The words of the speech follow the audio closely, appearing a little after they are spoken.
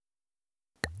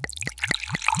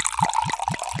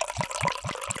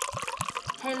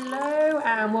Hello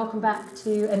and welcome back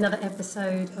to another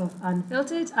episode of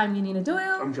Unfiltered. I'm Janina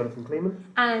Doyle. I'm Jonathan Kleeman.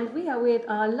 And we are with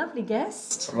our lovely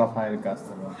guest, Rafael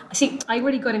Castro. See, I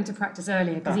already got him to practice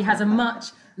earlier because he has a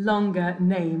much longer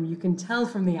name. You can tell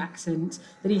from the accent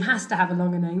that he has to have a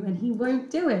longer name and he won't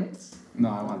do it. No,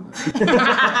 I want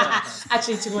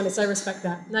Actually, to be honest, I respect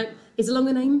that. No, it's a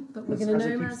longer name, but we're going to know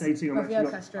him as Rafeal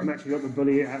Castro. I'm actually not the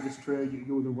bully at this trio.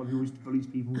 You're the one who always bullies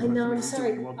people. I know, I'm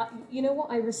sorry. You know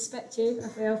what? I respect you,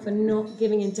 Rafeal, for not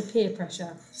giving in to peer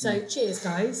pressure. So, cheers,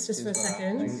 guys, just for a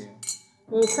second.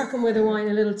 We'll crack on with the wine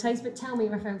a little taste, but tell me,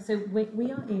 Rafeal, so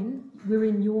we're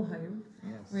in your home.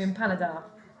 Yes. We're in Paladar.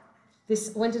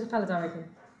 When did the Paladar open?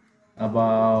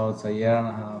 About a year and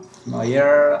a half. No, a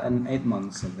year and 8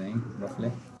 months, I think,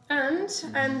 roughly. And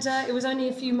it was only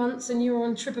a few months and you were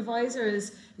on TripAdvisor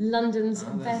as London's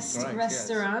best correct,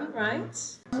 restaurant,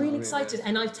 yes. right? I'm really excited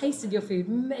and I've tasted your food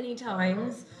many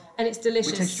times and it's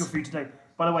delicious. We tasted your food today.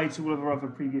 By the way, to all of our other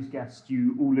previous guests,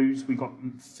 you all lose. We got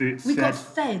fed. We got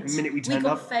fed. The minute we turned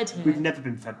got up. fed here. We've never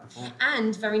been fed before.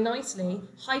 And very nicely,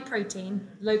 high protein,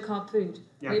 low carb food.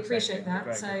 Yeah, we appreciate that.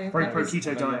 Great. So Very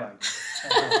pro-keto diet.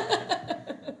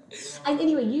 And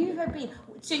anyway, you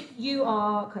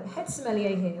are kind of head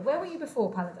sommelier here. Where were you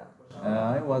before Paladar?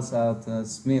 I was at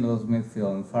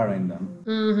Smithfield in Farringdon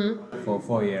for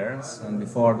 4 years, and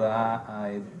before that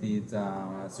I did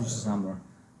sushi samba.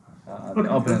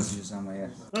 Open sushi samba,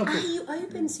 yes. Oh, good. You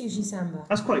open sushi samba.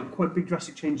 That's quite big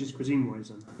drastic changes cuisine-wise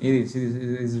then. It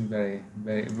is very,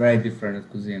 very, very different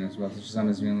cuisine as well. Sushi samba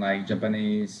has been like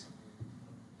Japanese,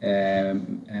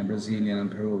 Brazilian,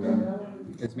 and Peruvian.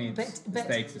 It's meat,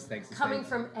 steaks. Coming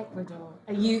from Ecuador,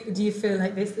 do you feel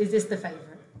like this? Is this the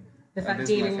favorite? The fact This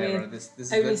dealing is my favorite.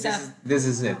 with only South. This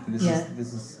is it.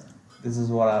 This is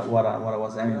what I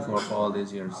was aiming for all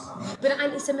these years.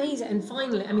 And it's amazing. And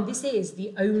finally, I mean, this is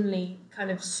the only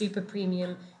kind of super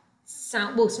premium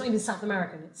South. Well, it's not even South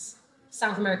American. It's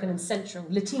South American and Central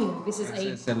Latino. This is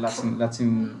It's a Latin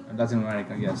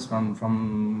America, yes,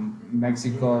 from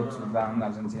Mexico to down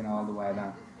Argentina all the way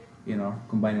down. You know,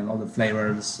 combining all the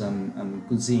flavors and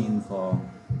cuisine for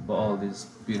all these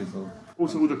beautiful.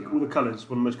 Also, all the colours.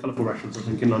 One of the most colourful restaurants I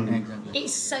think in London. Exactly.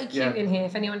 It's so cute in here.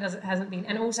 If anyone hasn't been,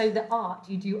 and also the art.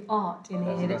 You do art in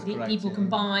here that correct, people can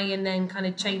buy and then kind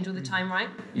of change all the time, right?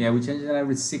 Yeah, we change it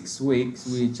every 6 weeks.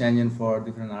 We change it for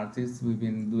different artists. We've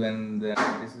been doing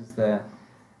this is the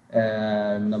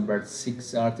number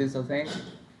 6 artist, I think.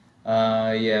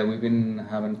 We've been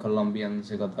having Colombians,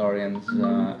 Ecuadorians,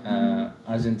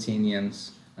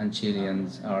 Argentinians, and Chilean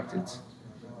artists.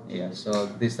 Yeah, so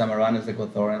this time around is the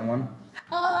Ecuadorian one.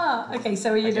 Okay.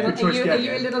 So are you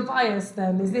a little biased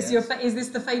then? Is this is this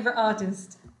the favorite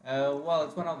artist? Well,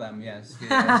 it's one of them. Yes, it's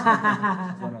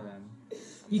one of them.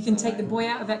 You can take the boy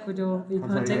out of Ecuador, but you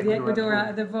can't take the Ecuador out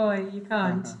of the boy. You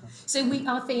can't. So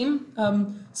our theme.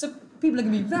 So people are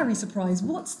going to be very surprised.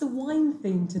 What's the wine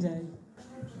theme today?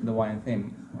 The wine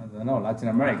theme. I don't know, Latin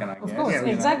American, I guess. Of course,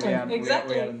 exactly. We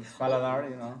are in Paladar,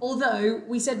 you know. Although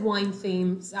we said wine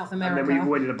theme South America,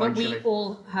 but we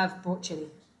all have brought chili.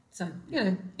 So,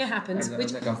 it happens,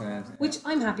 which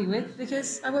I'm happy with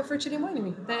because I work for a Chilean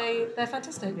winery. They're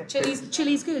fantastic. Yeah.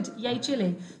 Chili's good. Yay,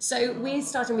 chili. So we're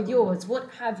starting with yours. What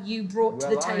have you brought to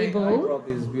the table? I brought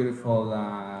this beautiful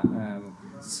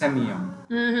Semillon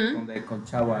from the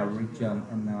Colchagua region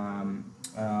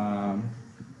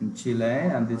in Chile,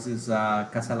 and this is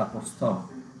Casa Lapostelle.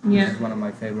 Yeah. This is one of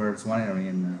my favorite winery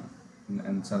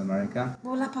in South America.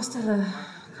 Well, Lapostelle are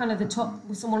kind of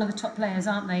one of the top players,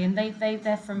 aren't they? And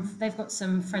they've got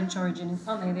some French origin,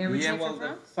 aren't they? They originally from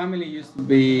France. The family used to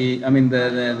be. I mean,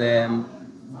 the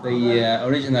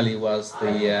originally was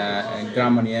the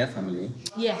Grand family.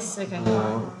 Yes. Okay.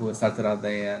 Who started out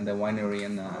the winery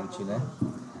in Chile,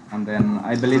 and then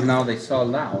I believe now they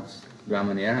sold out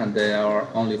Grand and they are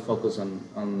only focused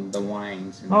on the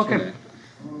wines in Chile.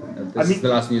 This is the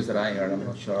last news that I heard. I'm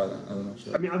not sure.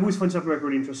 I mean, I've always found South America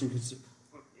really interesting because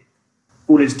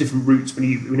all its different roots.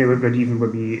 Even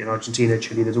when we in Argentina,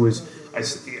 Chile, there's always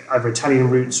either Italian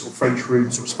roots or French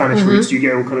roots or Spanish roots. You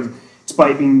get all kind of,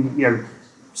 despite being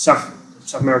South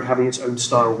America having its own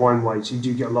style wine-wise, you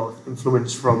do get a lot of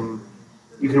influence from.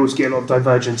 You can always get a lot of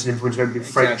divergence and influence from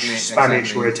French,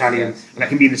 Spanish, or Italian, and that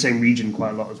can be in the same region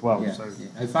quite a lot as well. Yeah. So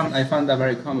I found that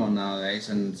very common nowadays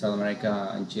in South America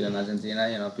and Chile and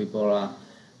Argentina. People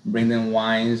bring them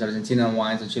wines, Argentinian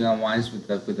wines or Chilean wines with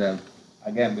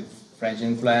French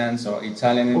influence or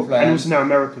Italian influence, and also now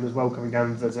American as well coming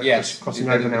down. Crossing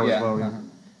over now as well. Yeah.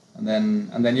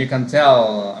 And then you can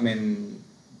tell. I mean,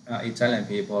 Italian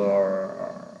people or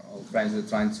French are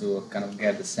trying to kind of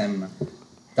get the same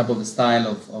type of the style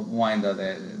of wine that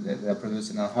they're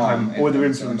producing at home. Or they're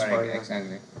influenced by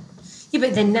exactly. Yeah,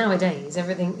 but then nowadays,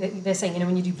 everything they're saying,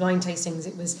 when you do blind tastings,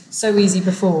 it was so easy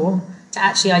before to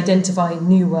actually identify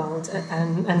New World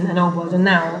and Old World, and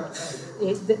now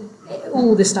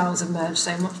all the styles have merged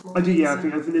so much more. I do, yeah. I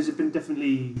think there's been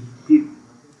definitely.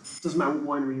 It doesn't matter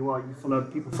what winery you are,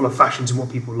 people follow fashions and what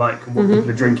people like and what people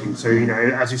are drinking. So,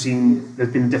 as you've seen,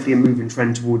 there's been definitely a moving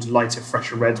trend towards lighter,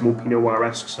 fresher reds, more Pinot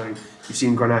Noir-esque. So you've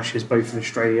seen Grenaches both in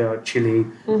Australia, Chile,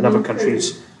 and other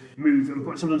countries move,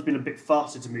 and sometimes been a bit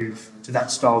faster to move to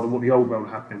that style than what the Old World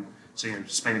had been. So,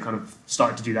 Spain have kind of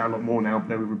started to do that a lot more now, but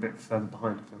they were a bit further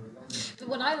behind. But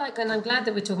what I like, and I'm glad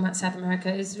that we're talking about South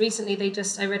America, is recently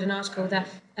I read an article that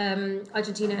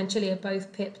Argentina and Chile have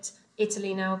both pipped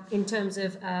Italy now in terms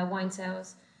of wine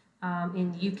sales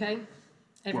in the UK.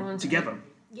 Everyone's together?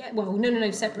 Yeah, well,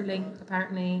 no, separately,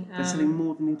 apparently. They're selling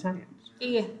more than the Italians?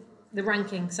 Yeah, the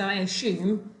ranking. So I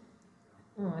assume,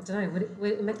 I don't know,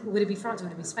 would it be France or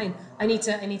would it be Spain? I need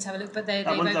to have a look, but they've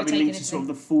overtaken it. Sort of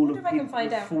the fall of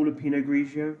Pinot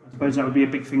Grigio. I suppose that would be a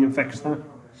big thing affects that.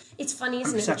 It's funny,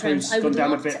 isn't it? The trend. I would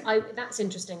love to. That's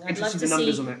interesting. I'd love to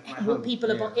see what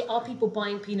people are. Are people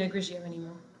buying Pinot Grigio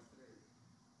anymore?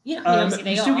 Obviously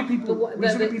they still are.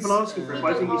 Get people asking for it,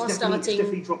 but I think it's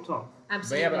definitely dropped off.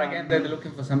 Absolutely. But again, they're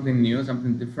looking for something new,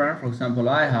 something different. For example,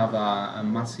 I have a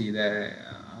Massi that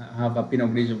have a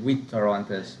Pinot Grigio with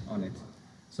Torrontés on it.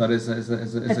 So it's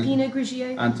a Pinot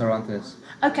Grigio and Torrontés.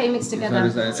 Okay, mixed together.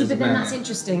 But then that's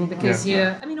interesting because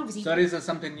obviously. So it is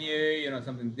something new,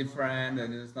 something different,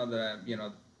 and it's not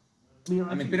Pinot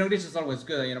Grigio is always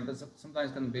good, but sometimes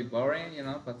it can be boring,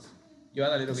 but. You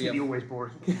add a little bit. Always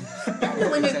boring.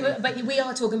 But we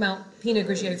are talking about Pinot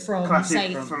Grigio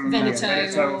from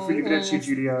Veneto or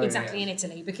Giulia. Exactly, in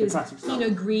Italy, because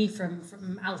Pinot Gris from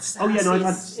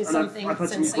Alsace is something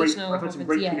sensational. I've had some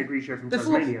great Pinot Grigio from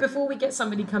Tasmania. Before we get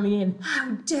somebody coming in,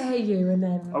 how dare you? And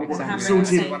then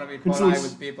consortium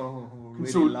with people who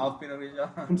really love Pinot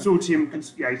Grigio. Consortium,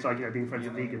 it's like being friends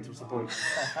with vegans. What's the point?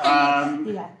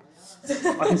 Yeah.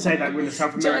 I can say that we're in a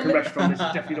South American restaurant. It's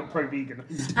definitely not pro-vegan.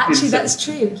 Actually, that's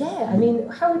true. Yeah, I mean,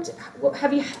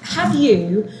 have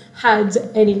you had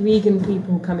any vegan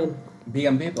people come in?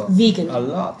 Vegan people? Vegan. A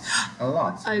lot.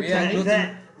 Okay.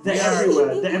 They're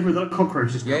everywhere. They're everywhere. Like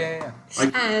cockroaches. Yeah.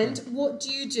 And what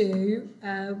do you do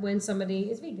when somebody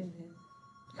is vegan?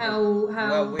 How?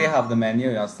 Well, we have the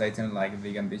menu stating like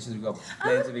vegan dishes. We got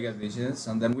plenty of vegan dishes,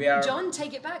 and then we are. John,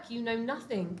 take it back. You know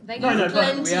nothing. They have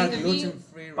plenty we are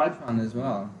gluten-free restaurant as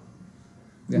well.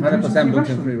 We're 100%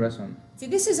 gluten-free restaurant. See,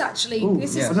 this is actually. I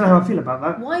don't know how I feel about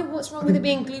that. Why? What's wrong with it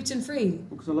being gluten-free?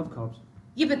 Because I love carbs.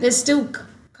 Yeah, but there's still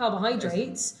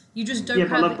carbohydrates. You just don't have...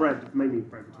 Yeah, but I love bread. Mainly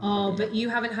bread. Oh, but you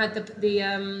haven't had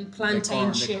the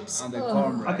plantain chips. Okay.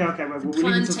 Well,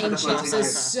 plantain chips are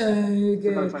so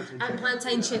good. And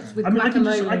plantain chips with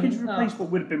guacamole. I can just replace what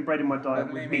would have been bread in my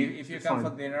diet with meat. If you come for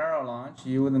dinner or lunch,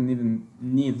 you wouldn't even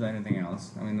need anything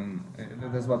else. I mean,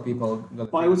 that's what people... But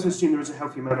I also assume there is a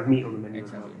healthy amount of meat on the menu.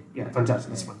 Exactly. Yeah, fantastic.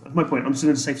 That's fine. That's my point. I'm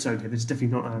still in a safe zone here. This is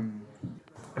definitely not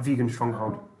a vegan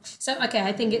stronghold. So,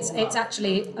 I think it's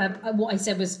actually, what I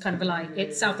said was kind of a lie.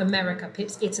 It's South America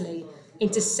pips Italy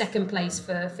into second place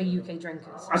for UK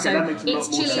drinkers. Okay, so that makes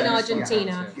it's Chile and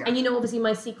Argentina. Yeah. And obviously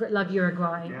my secret love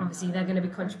Uruguay. Yeah. Obviously they're going to be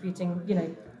contributing,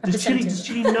 a percentage. Does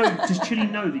Chile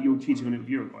know that you're cheating on it with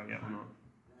Uruguay yet or not?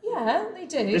 Yeah, they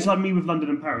do. It's like me with London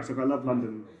and Paris. Like I love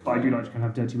London, but I do like to kind of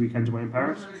have dirty weekends away in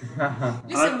Paris.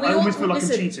 Listen, I almost feel like I'm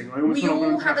cheating. We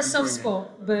all have a soft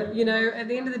spot, but at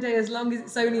the end of the day, as long as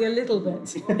it's only a little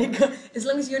bit, as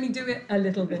long as you only do it a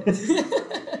little bit,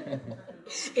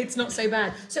 it's not so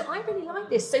bad. So I really like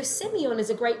this. So Semillon is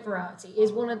a great variety.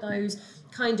 Is one of those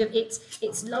kind of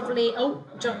it's lovely. Oh,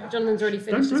 Jonathan's already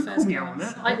finished his first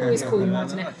glass. I always call you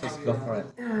out on it. Just go for it.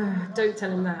 Don't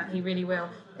tell him that. He really will.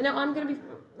 I'm going to be.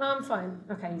 I'm fine.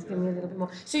 Okay, he's giving me a little bit more.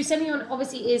 So Semillon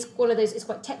obviously is one of those. It's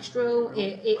quite textural.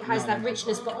 It has that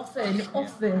richness, but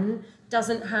often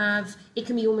doesn't have. It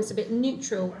can be almost a bit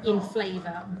neutral in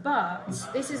flavour. But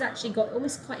this has actually got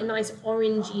almost quite a nice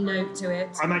orangey note to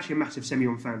it. I'm actually a massive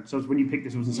Semillon fan. So when you picked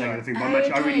this, I wasn't saying anything. But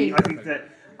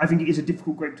I think it is a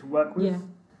difficult grape to work with. Yeah.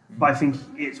 But I think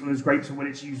it's one of those grapes, and when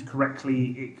it's used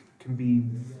correctly, it can be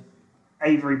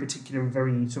very particular and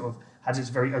very sort of. Has its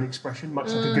very own expression, much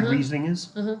like a good Riesling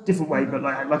is. Different way, but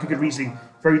like a good Riesling,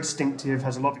 very distinctive,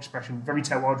 has a lot of expression, very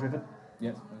terroir driven.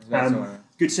 Yes.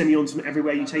 Good Semillons from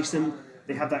everywhere you taste them.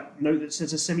 they have that note that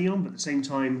says a Semillon, but at the same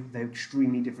time they're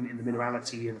extremely different in the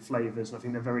minerality and the flavours, and I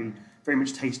think they're very, very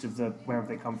much taste of wherever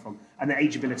they come from, and the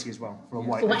ageability as well for a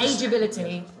white. Well,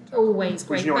 ageability always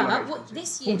great. But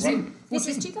this year, 14. this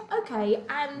is okay,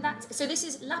 and this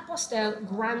is Lapostelle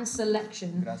Grand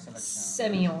Selection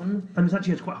Semillon, and it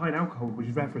actually has quite high in alcohol, which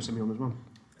is rare for a Semillon as well.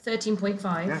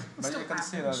 13.5. Yeah. But you can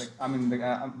see that,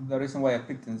 the reason why I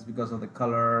picked it is because of the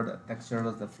color, the texture,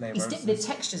 the flavors. The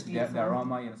texture's beautiful. The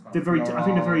aroma. They're very. I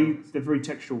think they're very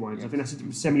textural wines. Yes. I think that's a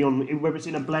Semillon. Whether it's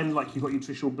in a blend, like you've got your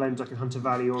traditional blends, like in Hunter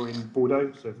Valley or in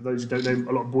Bordeaux. So for those who don't know,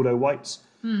 a lot of Bordeaux whites,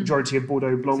 majority of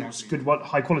Bordeaux blancs, good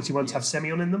high quality ones have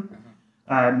Semillon in them.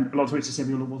 A lot of it's a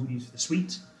Semillon that wasn't used for the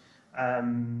sweet,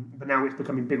 but now it's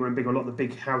becoming bigger and bigger. A lot of the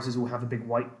big houses will have a big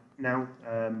white now,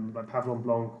 like Pavillon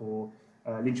Blanc or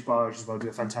Lynch Barge as well do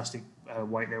a fantastic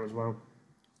white now as well.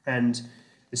 And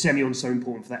the Semillon is so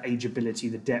important for that ageability,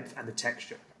 the depth, and the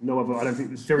texture. No other. I don't think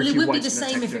there's very few whites. It would be the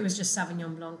same if it was just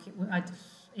Sauvignon Blanc.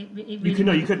 You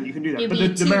couldn't. You can do that. But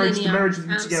the marriage of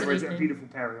them together is a beautiful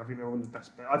pairing. I think they're one of the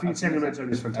best. I think Semillon on its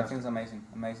own is fantastic. I think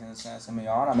it's amazing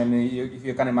Semillon. I mean, if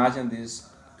you can imagine this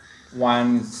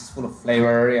wine is full of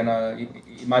flavor,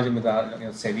 imagine with that,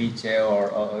 ceviche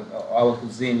or our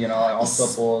cuisine,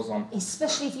 octopus.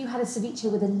 Especially if you had a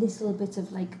ceviche with a little bit of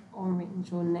like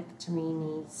orange or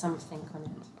nectarine something on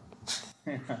it.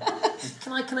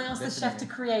 Can I ask the chef to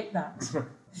create that?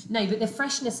 No, but the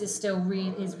freshness is still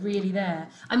really there.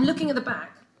 I'm looking at the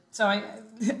back. So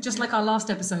just like our last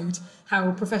episode,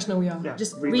 how professional we are. Yeah,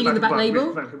 just reading the back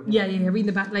label. Reading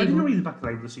the back label. I didn't read the back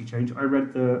label of Sea Change. I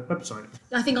read the website.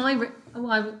 I think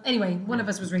anyway, one of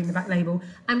us was reading the back label.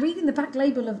 And reading the back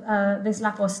label of this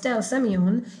Lapostelle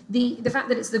Semillon, the fact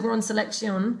that it's the Grand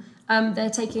Selection, they're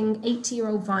taking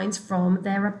 80-year-old vines from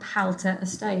their Apalta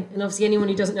estate. And obviously anyone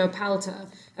who doesn't know Apalta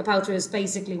is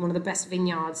basically one of the best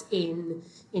vineyards in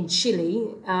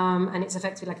Chile, and it's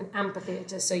effectively like an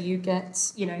amphitheatre, so you get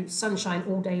sunshine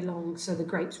all day long, so the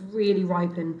grapes really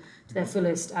ripen to their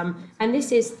fullest, and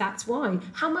that's why.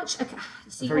 How much? A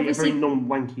very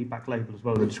non-wanky back label as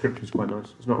well. The description is quite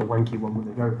nice. It's not a wanky one when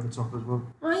they go over the top as well.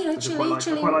 Oh,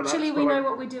 Chile. We know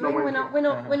what we're doing. We're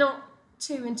not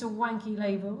too into wanky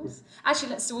labels.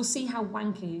 Actually, we'll see how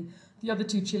wanky the other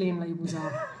two Chilean labels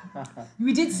are.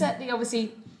 We did set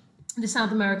the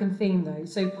South American theme though,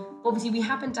 so obviously we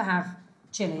happen to have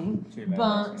Chile,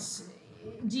 but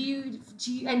do you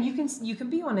and you can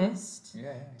be honest,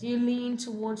 do you lean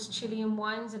towards Chilean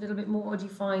wines a little bit more, or do you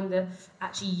find that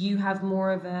actually you have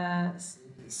more of a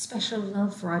special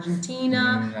love for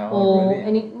Argentina? No.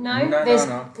 I'm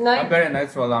very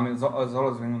natural. I mean, it's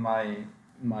always been my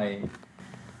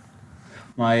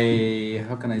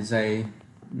how can I say,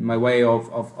 my way of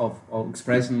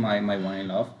expressing my wine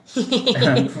love. I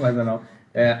don't know.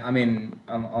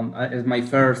 It's my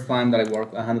first time that I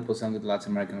work 100% with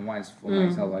Latin American wines for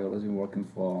myself. I've always been working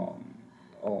for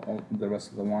all the rest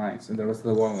of the wines and the rest of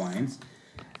the world wines.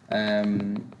 I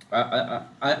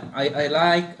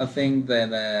think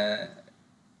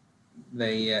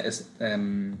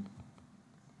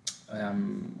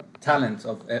talent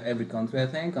of every country. I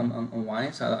think on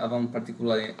wines. I don't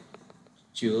particularly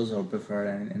choose or prefer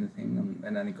anything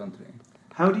in any country.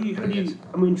 How do you?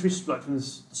 I'm interested, like from the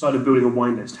side of building a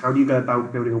wine list. How do you go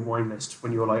about building a wine list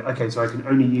when you're like, okay, so I can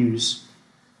only use.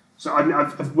 So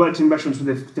I've worked in restaurants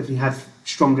where they've definitely had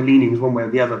stronger leanings one way or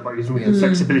the other, but there's the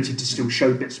flexibility to still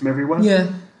show bits from everywhere.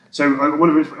 Yeah. So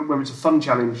whether it's a fun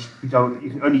challenge, you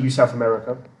can only use South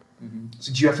America. Mm-hmm.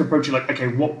 So do you have to approach it like, okay,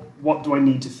 what do I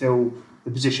need to fill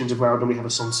the positions of where we have a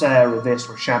Ronciere or this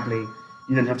or a Chablis?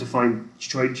 You then have to do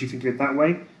you think of it that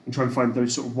way and try and find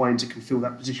those sort of wines that can fill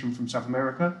that position from South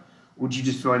America? Or do you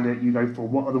just find that you go for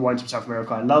what are the wines from South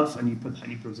America I love and you put that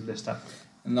and you build a list up?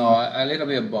 No, a little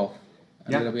bit of both.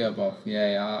 A little bit of both.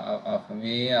 For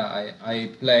me,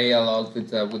 I play a lot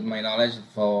with my knowledge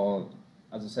for,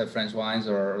 as I said, French wines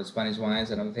or Spanish wines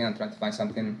and everything. I'm trying to find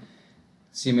something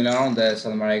similar on the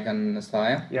South American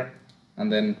style. Yeah.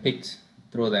 And then picked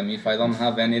through them. If I don't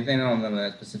have anything on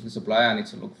the specific supply, I need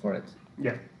to look for it.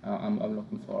 Yeah, I'm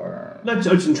looking for. No, it's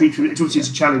obviously it's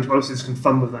a challenge, but also there's some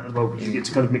fun with that as well because you get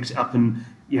to kind of mix it up and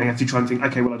you have to try and think.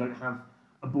 Okay, well I don't have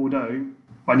a Bordeaux,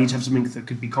 but I need to have something that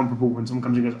could be comparable when someone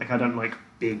comes in and goes, okay, I don't like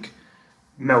big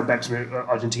Malbecs from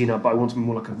Argentina, but I want something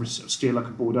more like a steer, like a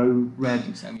Bordeaux red,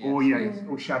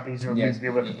 or Chablis or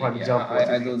prime example.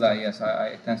 I do that. Yes,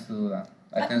 I tend to do that.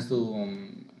 I tend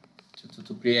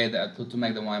to create that to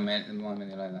make the wine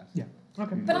menu like that. Yeah.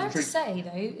 Okay. But I have to say,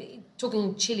 though,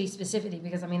 talking Chile specifically,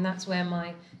 because, I mean, that's where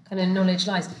my kind of knowledge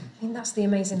lies. I mean, that's the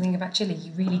amazing thing about Chile.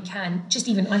 You really can, just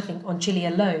even, I think, on Chile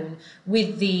alone,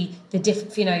 with the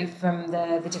different, you know, from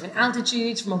the different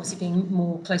altitudes, from obviously being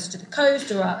more closer to the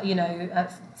coast or, you know,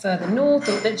 further north,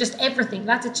 or just everything,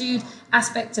 latitude,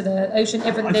 aspect to the ocean,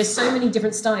 everything. There's so many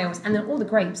different styles. And then all the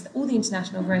grapes, all the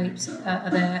international grapes are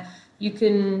there. You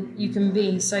can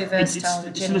be so versatile.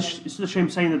 It's a shame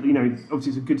saying that, you know,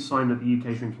 obviously it's a good sign that the UK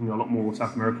is drinking a lot more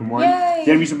South American wine. Yay.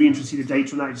 The only reason I'd be interested to see the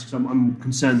data on that is because I'm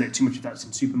concerned that too much of that's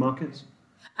in supermarkets.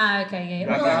 Okay, yeah.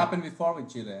 That happened before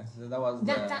with Chile. So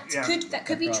that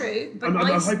could be true. But,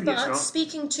 but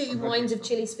speaking to wines of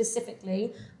Chile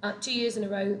specifically, 2 years in a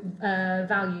row,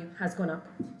 value has gone up.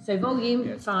 So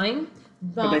volume, fine.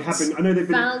 But they have been, I know they've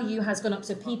been, value has gone up,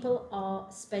 so people are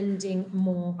spending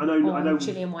more on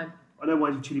Chilean wine. I know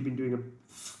Wines of Chile have been doing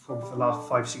for the last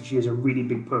 5-6 years a really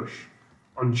big push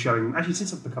on showing. Actually,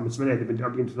 since I've become a sommelier,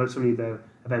 I've been to so many of their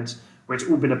events where it's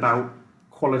all been about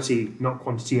quality, not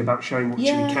quantity, about showing what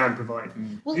Chile can provide.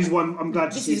 Well, which is why I'm glad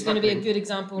to see. This is going to be a good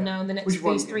example now in the next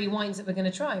these 3 wines that we're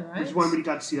going to try, right? Which is why I'm really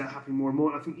glad to see that happening more and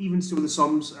more. And I think even still with the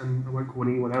Soms, and I won't call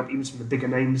anyone out, even some of the bigger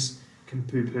names can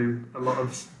poo-poo a lot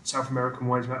of South American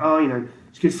wines. Like, you know,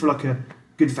 it's good for like a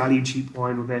good value cheap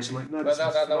wine or this. I'm like, no. But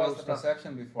that was the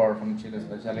perception before from Chile,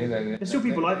 especially. There's still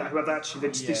people like that who have that actually.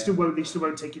 They still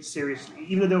won't take it seriously,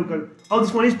 even though they'll go, oh,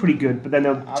 this one is pretty good, but then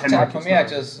they'll. For me, I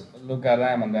just look at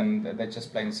them and then they're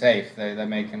just plain safe. They're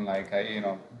making like you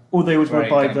know. Or they always want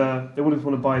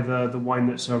to buy the wine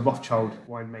that's a Rothschild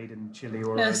wine made in Chile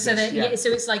or. So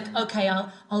it's like, okay,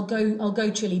 I'll go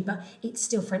Chile, but it's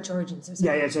still French origin. So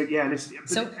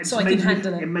I can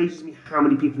handle it. It amazes me how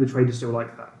many people in the trade are still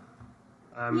like that.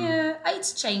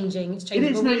 It's changing. It's It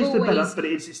is. It's better, but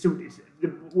it's still.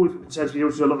 What concerns me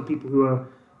also a lot of people who are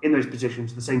in those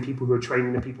positions, the same people who are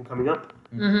training the people coming up.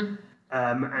 Mm-hmm.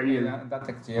 That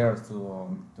takes years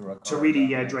to really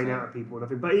drain out of people and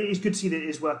everything. But it's good to see that it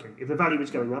is working. If the value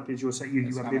is going up, as you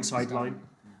have an inside line.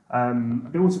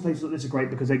 But also places like this are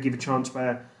great because they give a chance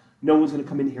where no one's going to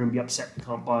come in here and be upset they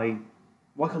can't buy.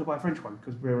 Why can't I buy a French one?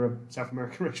 Because we're a South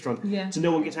American restaurant. Yeah. So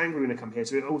no one gets angry when they come here.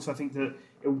 So also I think that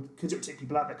because it will take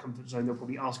people out of their comfort zone, they'll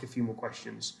probably ask a few more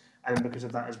questions. And because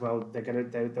of that as well, they'll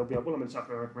be like, well, I'm in a South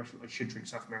American restaurant, I should drink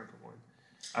South American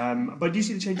wine. But do you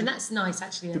see the change? And that's nice,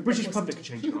 actually. The British public are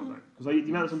changing a lot, though. Because the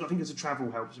amount of times I think as the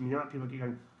travel helps. I mean, people are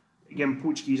going. Again,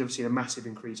 Portuguese obviously a massive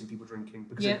increase in people drinking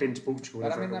because they've been to Portugal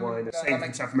and drank the wine. Same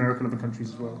in South America and other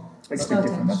countries as well. Makes a big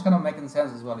difference. That's kind of making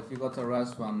sense as well. If you go to a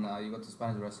restaurant, you go to a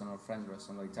Spanish restaurant or French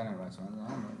restaurant or Italian restaurant,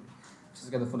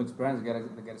 just get the full experience. Get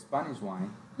a Spanish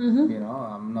wine. Mm-hmm. You know,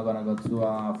 I'm not gonna go to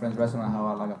a French restaurant and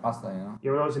have like a pasta. You know.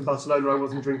 Yeah, when I was in Barcelona, I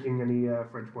wasn't drinking any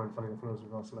French wine. Funny enough, when I was in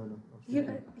Barcelona.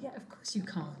 Yeah, of course you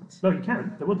can't. No, you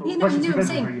can.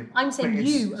 I'm saying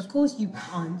you. Of course you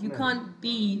can't. You can't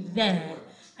be there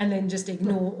and then just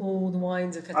ignore all the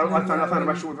wines of Catalonia. I found a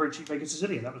restaurant with very cheap Vegas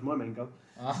Sicilian. That was my main goal.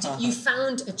 You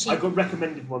found a cheap. I got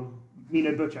recommended one.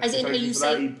 Mino Butch. As in, are you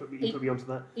saying? He put me onto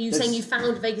that. Are you saying you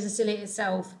found Vegas Sicilian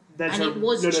itself? It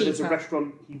was cheaper. There's a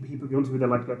restaurant he put me onto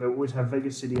where they always have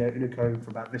Vegas Sicilian Unico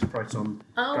for about this price on.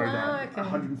 Okay.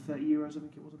 130 euros, I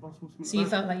think it was a bottle. So you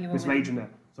felt like you were. It's major there.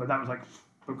 So that was like.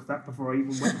 Book that before I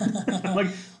even went. Like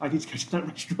I need to go to that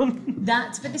restaurant.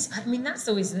 That's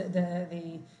always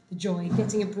the joy,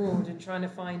 getting abroad and trying to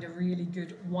find a really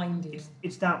good wine deal.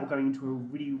 It's that or going into a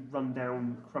really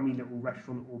run-down, crummy little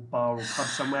restaurant or bar or pub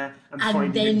somewhere and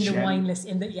finding then the wine list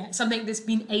in that something that's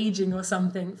been aging or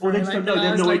something. Or they just don't know. They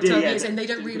have no idea yet. And they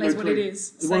don't realise what it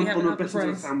is. The one of the best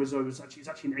ones I found was it's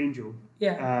actually an angel.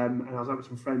 Yeah. And I was out with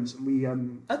some friends and we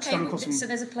so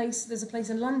there's a place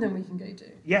in London we can go to.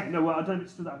 Yeah. No. Well, I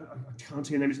don't. I can't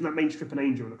see the name. It's in that main strip and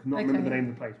Angel. I cannot remember the name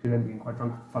of the place. We ended up being quite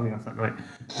drunk, funny enough, that night.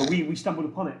 But we stumbled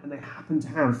upon it, and they happened to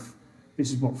have.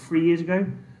 This is 3 years ago.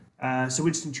 Sir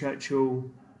Winston Churchill.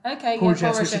 Okay.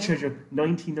 Sir Winston Churchill,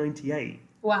 1998.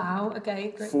 Wow.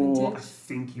 Okay. Great. For I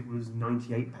think it was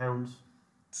 £98.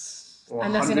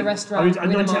 And that's in a restaurant.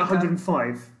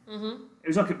 105. Mm-hmm. It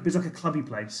was like a clubby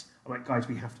place. I'm like, guys,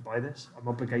 we have to buy this. I'm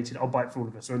obligated. I'll buy it for all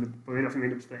of us. So I think we end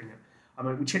up splitting it. I'm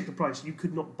like, we checked the price. You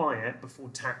could not buy it before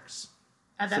tax.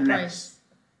 At that price.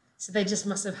 So they just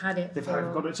must have had it. They've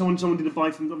got it. Someone did a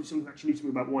buy from. Obviously, someone actually knew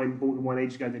something about wine. Bought the wine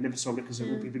ages ago. They never sold it because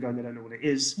there were people going. They don't know what it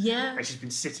is. Yeah. And she's been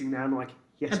sitting there and like.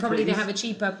 Yes, and probably they have a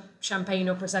cheaper champagne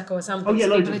or prosecco or something. Oh yeah, so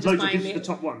loads of this is the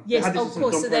top one. Yes, of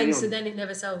course. So then it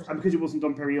never sold. And because it wasn't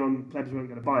Dom Perignon, plebs weren't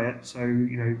going to buy it, so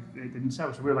it didn't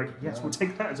sell. So we were like, yes, we'll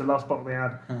take that as the last bottle they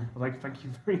had. I was like, thank you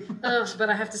very much.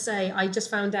 But I have to say, I just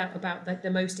found out about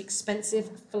the most expensive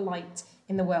flight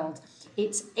in the world.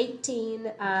 It's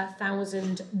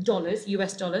 $18,000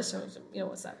 US dollars. So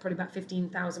what's that? Probably about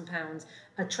 £15,000.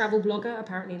 A travel blogger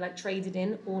apparently traded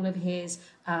in all of his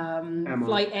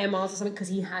flight air miles or something because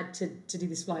he had to do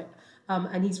this flight,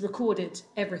 and he's recorded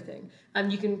everything.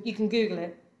 You can Google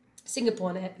it.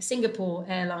 Singapore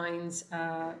Airlines,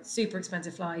 super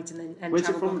expensive flight, and where's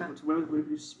it from?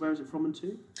 Where is it from and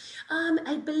to?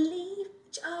 I believe.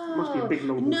 Must be a big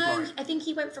long flight. I think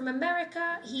he went from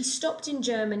America. He stopped in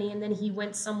Germany, and then he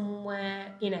went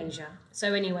somewhere in Asia.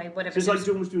 So anyway, whatever. So it's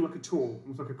almost doing like a tour,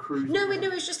 almost like a cruise. No, it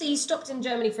was just that he stopped in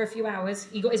Germany for a few hours.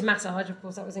 He got his massage, of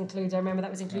course, that was included. I remember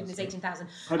that was included in his 18,000.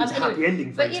 It's a happy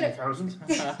ending for 18,000.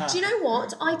 Do you know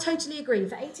what? I totally agree.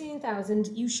 For 18,000,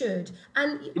 you should.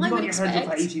 And if I would expect.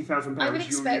 For 18,000 I would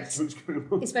expect,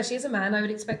 especially as a man, I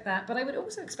would expect that. But I would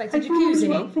also expect a jacuzzi.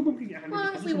 Well,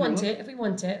 if we want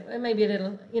it, maybe a little.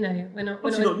 We're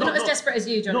not as desperate as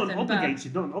you, Jonathan. Not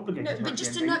obligated. No,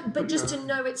 but just to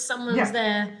know it's someone's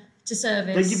there to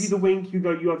service. They give you the wink. You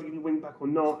go. You either give the wink back or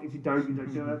not. If you don't do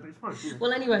it. But it's fine. Yeah.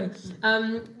 Well, anyway,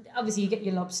 obviously you get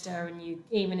your lobster, and you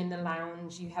even in the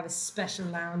lounge you have a special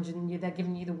lounge, and they're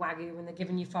giving you the wagyu, and they're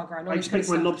giving you foie gras. And all I expect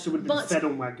my lobster would be fed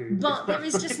on wagyu. But there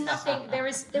is just nothing. There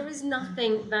is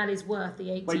nothing that is worth the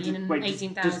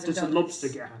 $18,000. Does a lobster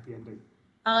get a happy ending?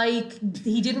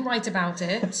 He didn't write about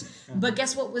it, but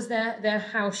guess what was their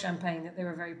house champagne that they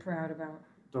were very proud about?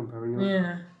 Dom Perignon.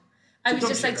 Yeah. I was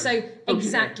just like,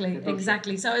 exactly.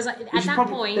 So I was like, at that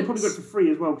point... They probably got it for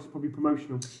free as well, because it's probably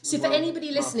promotional. So for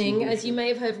anybody listening, as you may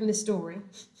have heard from this story,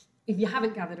 if you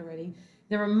haven't gathered already,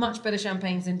 there are much better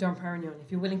champagnes than Dom Perignon.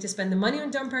 If you're willing to spend the money on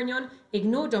Dom Perignon,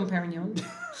 ignore Dom Perignon.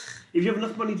 If you have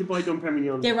enough money to buy Dom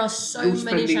Perignon, there are so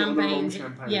many champagnes.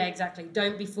 Yeah, exactly.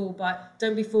 Don't be fooled by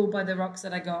the rocks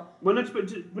that I got. Whenever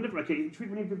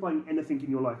you're buying anything in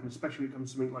your life, and especially when it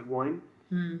comes to something like wine,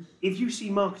 if you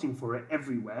see marketing for it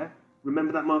everywhere,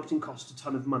 remember that marketing costs a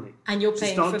ton of money. And you're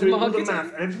paying for the marketing. All the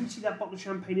math, and every time you see that bottle of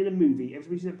champagne in a movie, every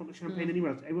time you see that bottle of champagne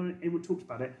anywhere else, everyone talks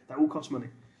about it, that all costs money.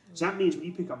 So that means when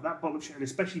you pick up that bottle of champagne,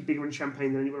 especially bigger in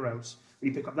champagne than anywhere else,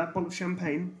 when you pick up that bottle of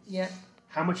champagne,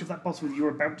 how much of that bottle that you're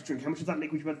about to drink, how much of that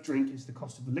liquid you're about to drink is the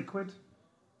cost of the liquid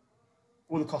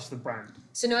or the cost of the brand?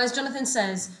 So now, as Jonathan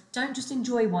says, don't just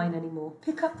enjoy wine anymore.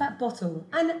 Pick up that bottle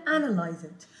and analyse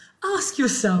it. Ask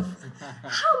yourself,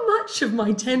 how much of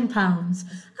my £10 am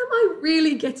I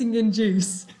really getting in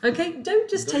juice? Okay, don't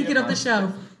just take it off the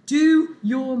shelf. Do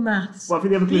your maths. Well, I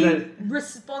think the other clue there,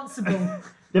 responsible.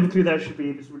 The other clue there should be,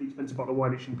 if it's a really expensive bottle of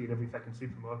wine, it shouldn't be in every fucking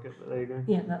supermarket. But there you go.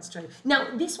 Yeah, that's true. Now,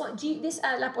 this one,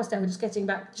 Lapostelle, we're just getting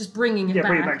back, just bringing it back. Yeah,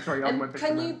 bring it back.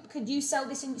 Sorry, could you sell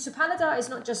this in? So Paladar is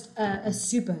not just a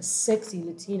super sexy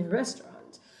Latino restaurant.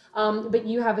 But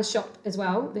you have a shop as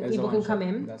well that people can come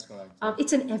in. That's correct.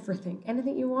 It's an everything.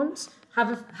 Anything you want,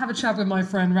 have a chat with my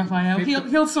friend Rafael.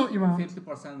 He'll sort you out.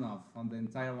 50% off on the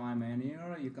entire wine menu.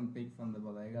 You can pick from the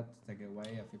bodega to take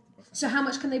away a 50%. So how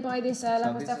much can they buy this?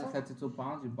 So this is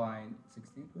 £32. You buy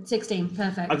 16. 16,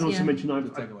 perfect. I can also mention I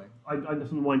know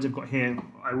some wines I've got here.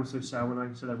 I also sell when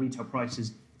I sell their retail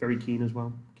prices. Very keen as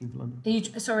well. Keen for London. Are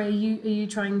you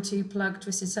trying to plug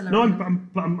Twisted Cellar? No,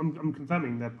 I'm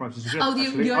confirming their prices. You're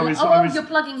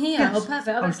plugging here. Yes. Oh,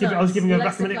 perfect. I was giving a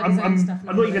recommendation.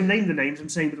 I'm not even naming the names. I'm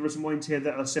saying that there are some wines here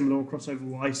that are similar or cross over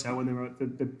what I sell, and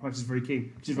the price is very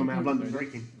keen. Which is from out of London. Very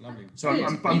keen. Lovely. So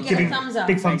I'm giving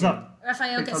big thumbs up.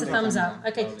 Rafael gets a thumbs up.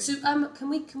 Okay. So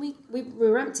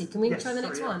we're empty. Can we try the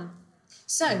next one?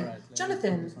 So,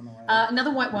 Jonathan,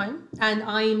 another white wine, and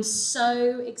I'm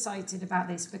so excited about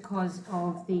this because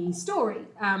of the story.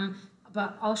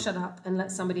 But I'll shut up and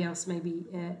let somebody else maybe.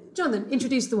 Jonathan,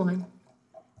 introduce the wine.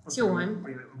 It's your wine.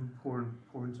 I'm pouring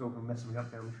talk and messing me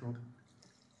up there, I'm sure.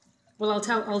 Well,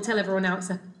 I'll tell everyone now it's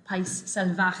a Pais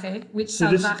Salvaje, which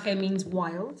Salvaje means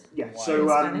wild. Yeah, so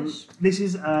this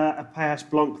is a Pais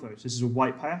Blanc, though. So this is a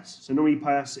white Pais. So normally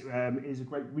Pais is a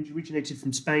great originated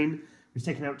from Spain. It was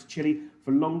taken out to Chile.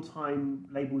 For a long time,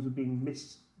 labels were being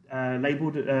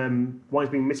mislabeled, wines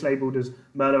being mislabeled as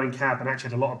Merlot and Cab, and actually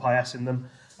had a lot of Pais in them.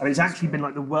 I mean, it's actually been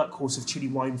like the workhorse of Chile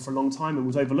wine for a long time and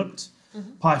was overlooked.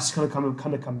 Pais has kind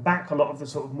of come back. A lot of the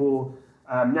sort of more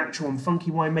natural and funky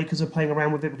winemakers are playing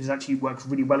around with it because it actually works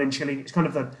really well in Chile. It's kind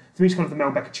of for me, it's kind of the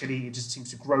Malbec of Chile. It just seems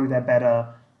to grow there better,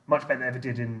 much better than it ever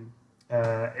did in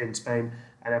Spain,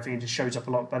 and I think it just shows up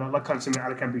a lot better, like kind of something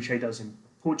Alicante Bouchon does in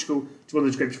Portugal. It's one of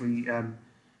those grapes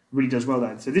really does well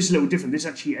there. So this is a little different. This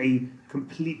is actually a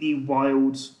completely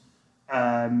wild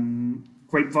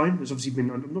grapevine. There's obviously been,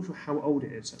 I'm not sure how old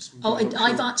it is.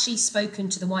 I've actually spoken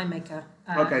to the winemaker.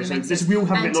 Okay, so this we all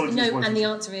have a bit knowledge. No, and the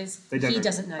answer is he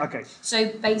doesn't know. Okay.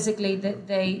 So basically,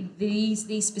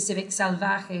 these specific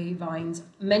Salvaje vines,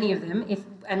 many of them,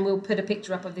 and we'll put a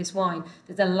picture up of this wine,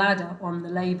 there's a ladder on the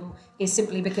label, is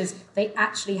simply because they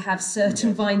actually have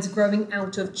certain vines growing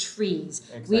out of trees,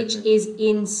 which is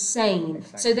insane.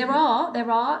 Exactly. So there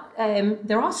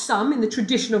are some in the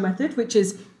traditional method, which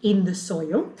is in the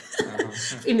soil,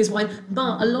 in this wine,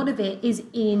 but a lot of it is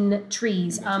in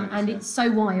trees, and it's so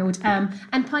wild.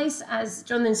 And Pais, as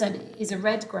Jonathan said, is a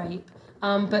red grape,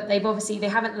 but they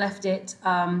haven't left it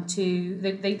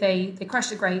they crush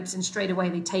the grapes and straight away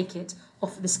they take it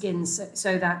off the skins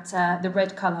so that the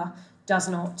red colour does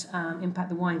not impact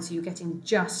the wine, so you're getting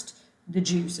just the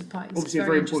juice of Pais. Obviously, a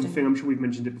very important thing, I'm sure we've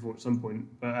mentioned it before at some point,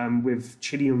 but with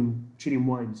Chilean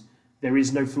wines, there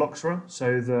is no phylloxera,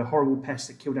 so the horrible pest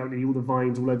that killed out nearly all the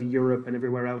vines all over Europe and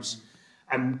everywhere else,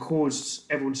 and caused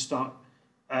everyone to start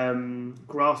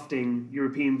grafting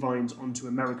European vines onto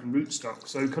American rootstock.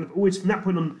 So kind of always from that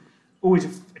point on, always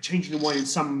a change in the wine, and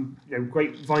some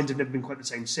great vines have never been quite the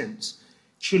same since.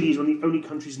 Chile is one of the only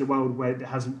countries in the world where it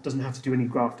doesn't have to do any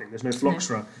grafting. There's no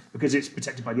phylloxera because it's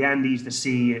protected by the Andes, the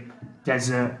sea,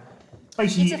 desert.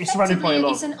 Basically, it's surrounded by a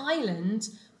lot. It's an island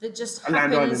that just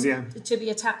happens to be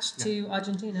attached to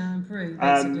Argentina and Peru,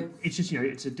 basically. It's just,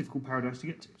 it's a difficult paradise to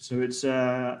get to. So it's,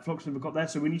 phylloxera never got there.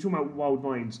 So when you talk about wild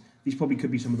vines, these probably could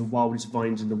be some of the wildest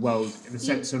vines in the world in the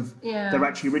sense of they're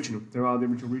actually original. There are the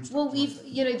original roots. Well,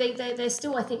 they're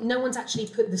still, I think, no one's actually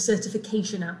put the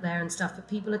certification out there and stuff, but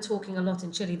people are talking a lot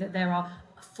in Chile that there are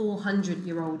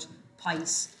 400-year-old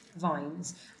Pais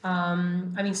vines.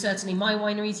 Certainly my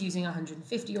winery is using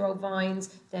 150-year-old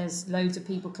vines. There's loads of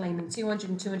people claiming 200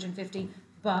 and 250,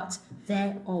 but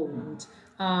they're old.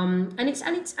 And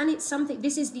it's something.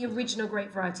 This is the original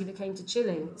grape variety that came to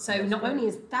Chile. So not only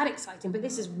is that exciting, but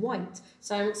this is white.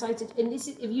 So I'm excited. And this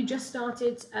is, have you just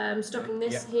started stocking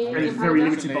this here? And it's very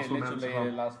limited bottle amounts.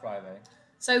 Literally last Friday.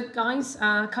 So guys,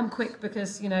 come quick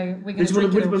because we're going to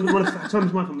drink it all. One of the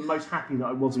times I'm most happy that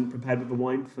I wasn't prepared with the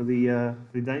wine for the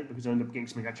day, because I ended up getting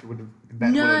something actually would have been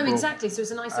better. No, exactly. So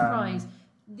it's a nice surprise.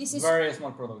 This is very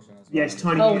small production as well. Yeah, it's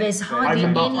tiny. Oh, there's hardly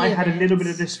any I had a little bit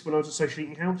of this when I was at Social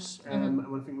Eating House. I think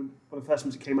one of the first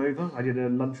ones that came over, I did a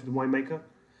lunch with the winemaker,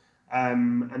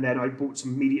 and then I bought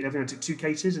some meat and everything. I took 2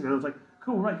 cases, and then I was like,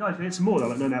 "Cool, right, guys, we need some more." They're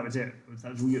like, "No, that was it."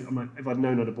 I'm like, if I'd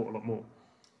known, I'd have bought a lot more.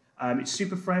 It's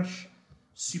super fresh,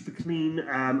 super clean,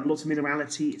 lots of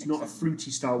minerality. It's not a fruity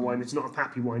style wine. It's not a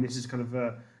pappy wine. This is kind of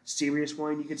a serious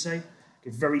wine, you could say.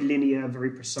 It's very linear,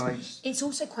 very precise. It's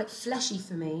also quite fleshy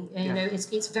for me.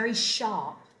 It's very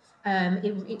sharp.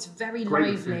 It's very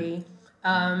lively.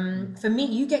 For me,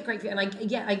 you get grapefruit, and I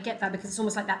get that because it's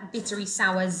almost like that bittery,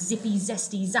 sour, zippy,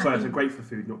 zesty, zappy. Sorry, it's a grapefruit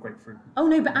food, not grapefruit. Oh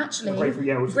no, but actually,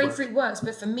 grapefruit works.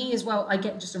 But for me as well, I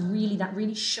get just that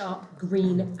really sharp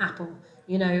green apple.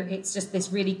 It's just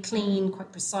this really clean,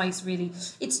 quite precise. Really,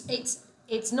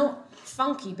 it's not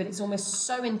funky, but it's almost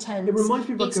so intense. It reminds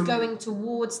me of it's going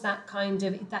towards that kind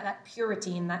of that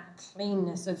purity and that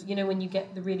cleanness of when you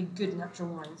get the really good natural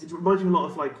wines. It reminds me a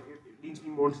lot of it leans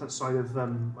me more into that side of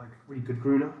really good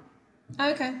Gruner.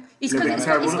 Okay, it's because it's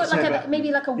got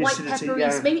maybe like a white peppery.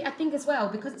 Maybe I think as well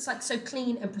because it's so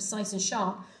clean and precise and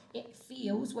sharp. It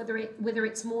feels whether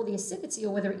it's more the acidity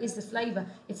or whether it is the flavour.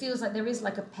 It feels like there is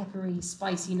like a peppery,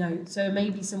 spicy note. So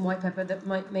maybe some white pepper that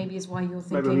maybe is why you're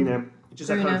thinking. Maybe just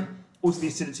that kind of, also the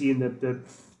acidity and the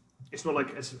it's not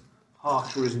like as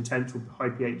harsh or as intense with high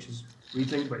pH as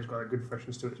Riesling, but it's got a good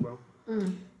freshness to it as well.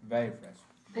 Very fresh.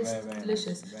 It's very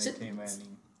delicious. Nice. Very clean, very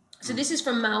lean. So this is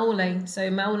from Maule. So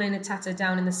Maule and Atata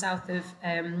down in the south of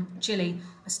Chile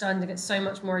are starting to get so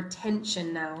much more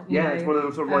attention now. It's one of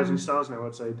the sort of rising stars now,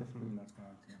 I'd say, definitely.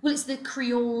 Well, it's the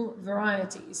Creole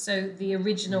varieties. So the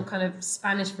original kind of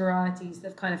Spanish varieties that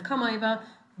have kind of come over,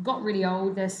 got really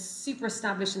old. They're super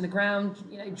established in the ground,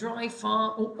 dry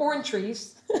farm, or orange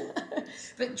trees,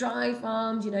 but dry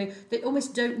farms, they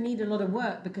almost don't need a lot of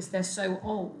work because they're so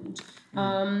old.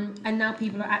 And now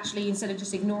people are actually, instead of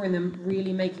just ignoring them,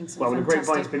 really making some fantastic... Well, the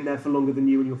grapevine's been there for longer than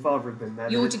you and your father have been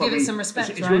there. You ought to give it some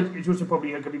respect, right? It's also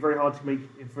probably going to be very hard to make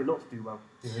for it not to do well.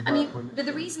 But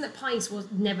the reason that Pais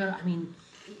was never...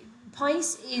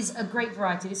 Pais is a great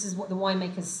variety. This is what the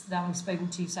winemakers that I've spoken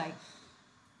to say.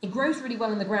 It grows really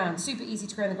well in the ground, super easy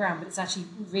to grow in the ground, but it's actually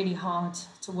really hard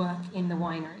to work in the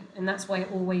winery. And that's why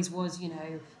it always was,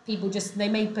 people they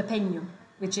made Pepeño,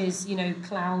 which is,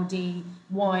 cloudy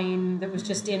wine that was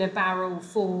just in a barrel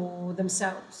for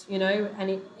themselves, and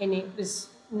it was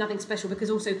nothing special because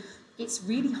also it's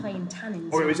really high in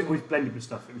tannins. Or it was blended with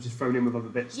stuff. It was just thrown in with other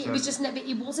bits. Yeah, it was just,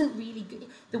 it wasn't really good.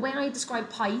 The way I describe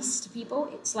Pais to people,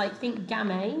 it's like, think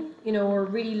Gamay, or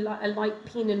really a light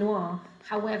Pinot Noir,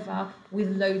 however,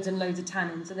 with loads and loads of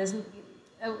tannins. And there's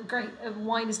a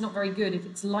wine is not very good if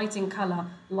it's light in colour,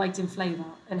 light in flavour,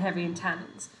 and heavy in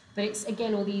tannins. But it's,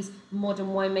 again, all these modern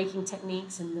winemaking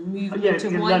techniques and the movement to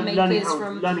winemakers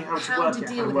from how to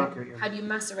deal with it. How do you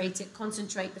macerate it,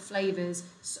 concentrate the flavours,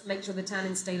 make sure the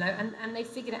tannins stay low. And they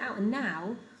figured it out. And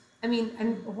now,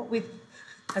 and what with,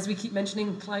 as we keep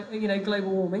mentioning,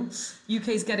 global warming,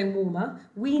 UK's getting warmer.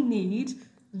 We need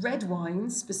red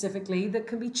wines, specifically, that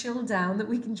can be chilled down, that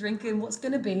we can drink in what's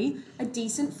going to be a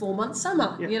decent 4-month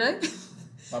summer,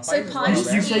 So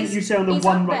Pais you say on the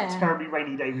one terribly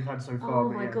rainy day we've had so far. Oh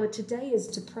my God! Today has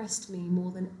depressed me more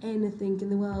than anything in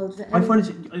the world. I find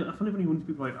it really when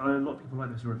people a lot of people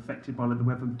like this are affected by the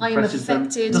weather. I am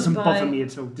affected. It doesn't bother me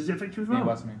at all. Does it affect you as well? It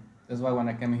was me. That's why when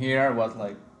I came here, it was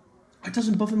like. It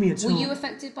doesn't bother me at all. Were you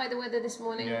affected by the weather this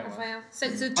morning, Rafael? So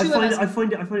I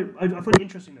find it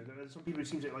interesting though. There are some people who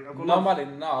seem to like. Normally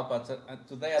not, but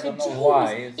today I don't know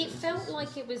why. It felt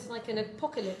like it was like an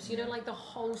apocalypse. Like the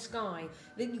whole sky.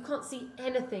 That you can't see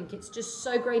anything. It's just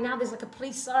so grey. Now there's like a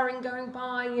police siren going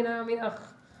by.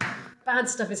 Bad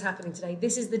stuff is happening today.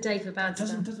 This is the day for bad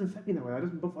stuff. It doesn't affect me that way.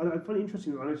 I find it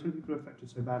interesting. I know some people are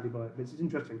affected so badly by it, but it's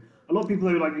interesting. A lot of people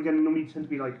though, normally tend to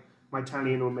be like. My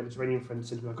Italian or Mediterranean friends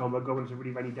tend to be like, oh my God, it's a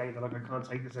really rainy day. They're like, I can't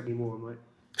take this anymore. I'm like,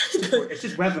 it's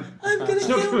just weather. I'm going to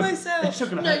kill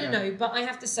myself. No. But I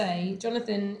have to say,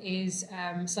 Jonathan is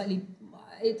slightly...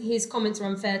 His comments are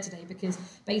unfair today because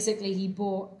basically he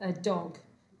bought a dog.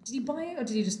 Did he buy it or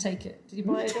did he just take it? Did he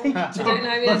buy a dog? I don't know.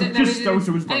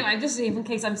 Anyway, I'm just saying in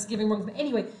case I'm giving wrong. But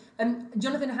anyway,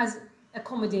 Jonathan has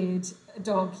accommodated a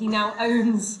dog. He now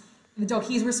owns the dog.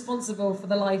 He's responsible for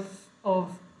the life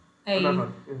of... I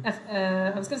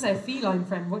was going to say a feline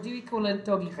friend. What do we call a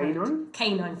doggy friend?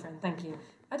 Canine friend, thank you.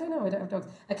 I don't know, I don't have dogs.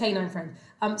 A canine friend.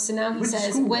 So now he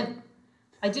says,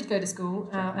 I did go to school,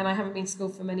 and I haven't been to school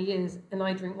for many years, and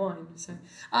I drink wine. So,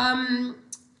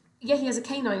 he has a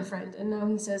canine friend, and now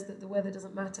he says that the weather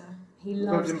doesn't matter. He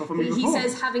loves. He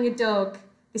says having a dog.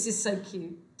 This is so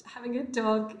cute. Having a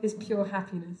dog is pure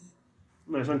happiness.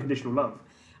 No, it's unconditional love.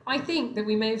 I think that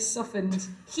we may have softened,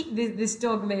 this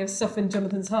dog may have softened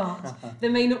Jonathan's heart.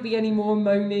 There may not be any more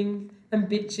moaning and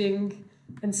bitching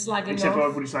and slagging Except off.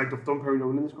 I've already slagged off Don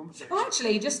Perignon in this conversation. Well,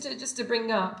 actually, just to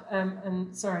bring up,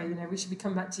 and sorry, we should be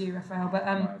coming back to you, Rafael, but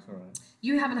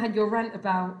you haven't had your rant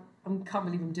about, I can't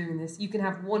believe I'm doing this, you can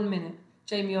have 1 minute,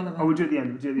 Jamie Oliver. Oh, we'll do it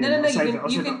at the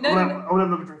end. No, I'll have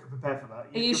another drink and prepare for that.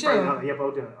 Are you sure? Yeah, but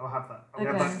I'll do it. I'll have that. I'll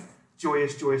have that.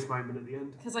 Joyous moment at the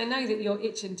end. Because I know that you're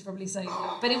itching to probably say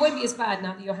that. But it won't be as bad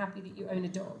now that you're happy that you own a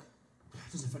dog.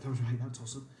 It doesn't affect how much I hate that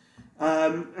tossum.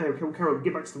 Anyway, Carol,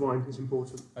 get back to the wine. It's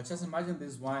important. I just imagine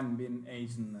this wine being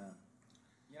aged in,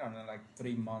 like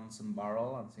 3 months in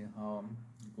barrel and see how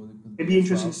good it could be. It'd be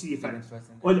interesting to see the effect.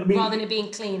 Rather than it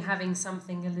being clean, having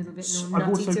something a little bit more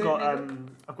nutty to it.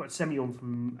 I've got Semillon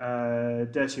from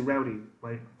Dirty and Rowdy,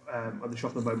 at the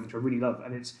shop at the moment, which I really love,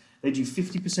 and they do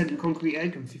 50% in concrete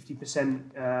egg and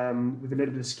 50% with a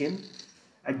little bit of skin.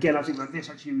 Again, I think like this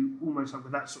actually almost like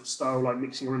with that sort of style, like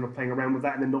mixing around or playing around with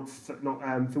that, and then not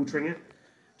filtering it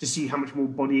to see how much more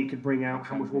body it could bring out,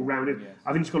 how much more rounded. Yes.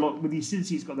 I think it's got a lot with the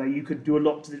acidity it's got there. You could do a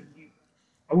lot to the.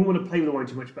 I wouldn't want to play with the wine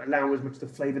too much, but allow as much of the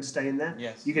flavour to stay in there.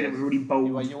 Yes. You get it with really bold,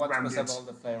 you want rounded. To preserve all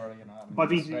the flavour, But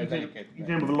I think you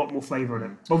can have a lot more flavour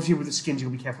in it. Obviously, with the skins,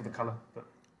 you've got to be careful of the colour. But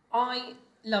I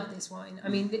love this wine. I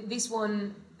mean, this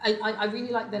one, I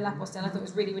really like the Lapostelle. I thought it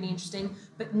was really, really interesting.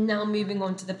 But now moving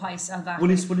on to the Pais Salvaje. What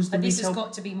is the retail? This has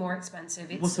got to be more expensive.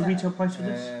 What's the retail price for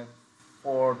this?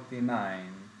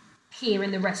 49. Here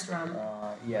in the restaurant?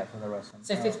 For the restaurant.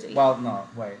 So 50? Well, no,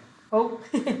 wait. Oh.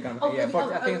 I think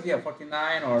it's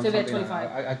 49 or so something.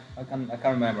 25. I can't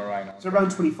remember right now. So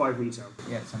around 25 retail.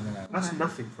 Yeah, something like that. That's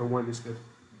nothing for a wine this good.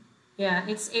 Yeah,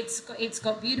 it's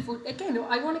got beautiful. Again,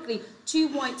 ironically, 2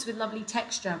 whites with lovely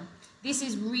texture. This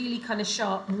is really kind of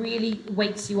sharp, really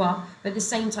wakes you up, but at the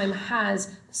same time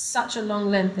has such a long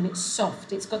length and it's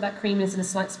soft. It's got that creaminess and a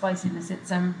slight spiciness.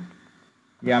 It's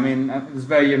Yeah, I mean, it's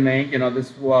very unique.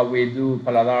 This is what we do.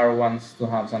 Paladar wants to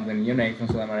have something unique in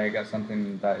South America,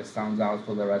 something that stands out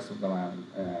for the rest of the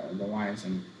wines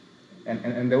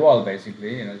and the world,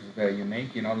 basically. It's very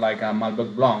unique. Like a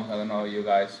Malbec Blanc. I don't know if you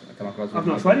guys come across. I've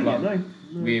not tried it yet.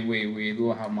 No. We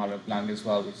do have Malbec Blanc as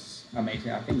well, which is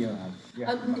amazing. I think you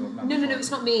have. No, it's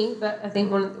not me. But I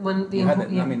think one the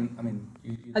important.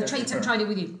 Yeah. I tried it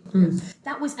with you. Mm.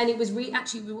 That was, and it was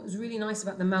actually what was really nice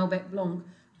about the Malbec Blanc.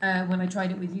 when I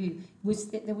tried it with you was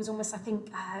that there was almost, I think,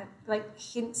 like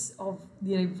hints of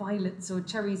violets or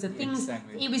cherries or things.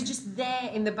 Exactly. It was just there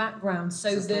in the background, so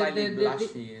it's slightly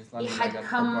blushy. It's it had like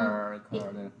come.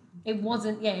 It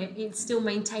wasn't. Yeah, it still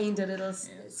maintained a little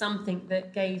something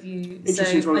that gave you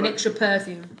an extra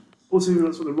perfume. Also,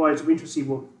 sort of rides. It'll be interesting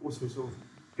what also sort of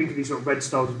think of these sort of red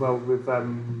styles as well with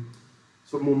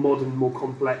sort of more modern, more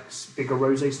complex, bigger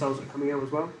rosé styles that are coming out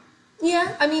as well.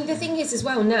 Yeah, I mean the thing is as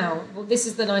well now. Well, this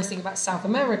is the nice thing about South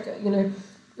America.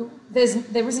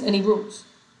 There isn't any rules.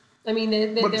 I mean,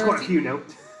 there's quite a few now.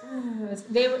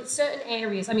 There are certain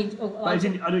areas. I mean, I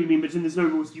know what you mean, but there's no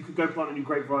rules. You could go plant a new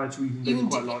grape variety, or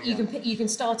you can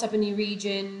start up a new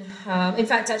region. In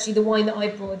fact, actually, the wine that I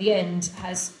brought at the end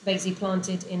has basically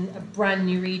planted in a brand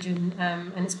new region,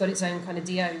 and it's got its own kind of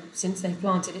DO since they've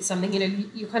planted. It's something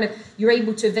you're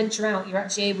able to venture out. You're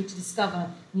actually able to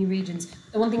discover new regions.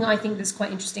 The one thing I think that's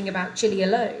quite interesting about Chile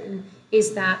alone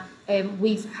is that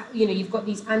you've got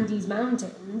these Andes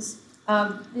mountains.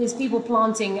 There's people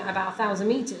planting about 1,000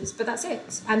 meters, but that's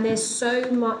it. And there's so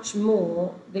much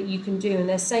more that you can do. And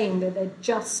they're saying that they're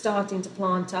just starting to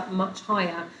plant up much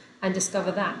higher and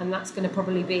discover that. And that's going to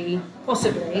probably be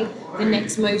possibly the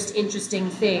next most interesting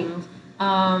thing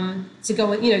to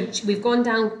go. We've gone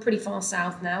down pretty far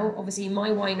south now. Obviously, my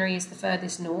winery is the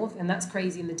furthest north, and that's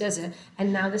crazy in the desert.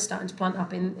 And now they're starting to plant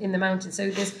up in the mountains.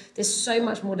 So there's so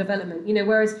much more development.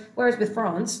 Whereas with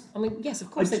France, I mean, yes,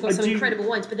 of course they've got some incredible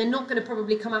wines, but they're not going to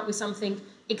probably come out with something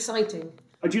exciting.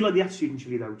 I do like the attitude in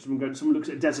Chile though. Someone looks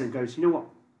at a desert and goes, you know what?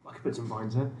 I could put some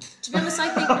vines there. To be honest, I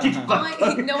think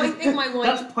my wine.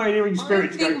 That's pioneering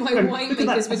spirit. I think my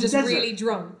winemakers were just really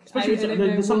drunk.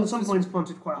 Especially some vines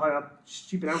planted quite high up,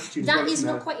 stupid altitudes. That is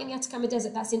not quite in the Atacama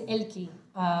Desert. That's in Elqui,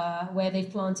 where they've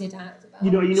planted at.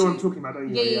 You know what I'm talking about,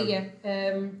 don't you?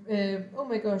 Yeah. Oh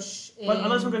my gosh. But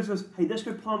unless I'm going to say, hey, let's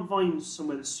go plant vines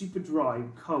somewhere that's super dry,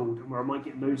 cold, and where I might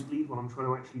get nosebleed while I'm trying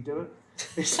to actually do it.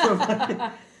 It's sort of like,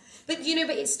 but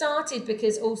it started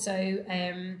because also.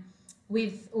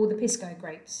 With all the pisco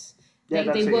grapes. They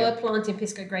were planting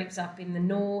pisco grapes up in the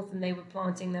north, and they were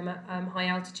planting them at high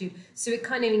altitude. So it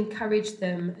kind of encouraged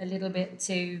them a little bit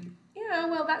to,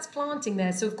 that's planting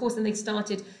there. So of course, then they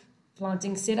started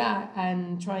planting Syrah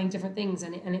and trying different things,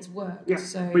 and it's worked. Yeah,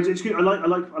 so. But it's good. I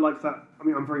like that. I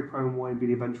mean, I'm very pro wine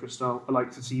being adventurous style. I like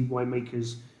to see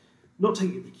winemakers not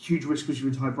take a huge risk with your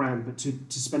entire brand, but to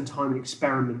spend time and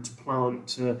experiment, to plant,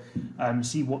 to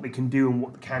see what they can do and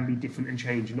what can be different and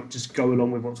change, and not just go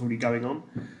along with what's already going on.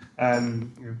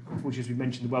 Unfortunately, as we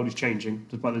mentioned, the world is changing,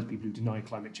 despite those people who deny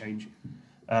climate change.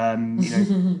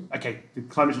 Okay, the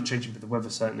climate's not changing, but the weather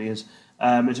certainly is.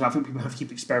 And so I think people have to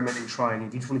keep experimenting, trying.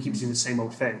 If you just want to keep doing the same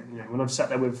old thing, when I've sat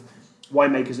there with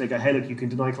winemakers, they go, "Hey, look, you can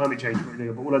deny climate change," but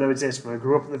all I know is this: when I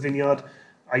grew up in the vineyard,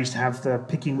 I used to have the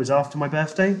picking was after my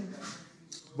birthday.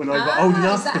 When I got old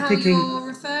enough, is that the how picking. You're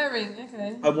referring?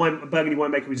 Okay. A Burgundy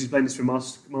winemaker was explaining this from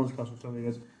masterclass or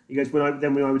something. He goes, when I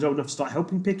was old enough to start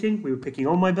helping picking, we were picking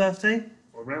on my birthday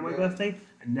or around my birthday,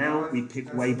 and now we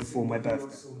pick way before my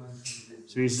birthday.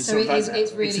 So it's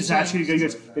really. It's actually he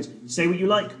goes, say what you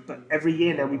like, but every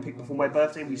year now we pick before my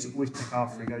birthday, and we always pick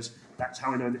after. He goes, that's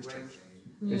how I know that's changed.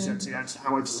 Yeah. That's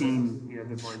how I've seen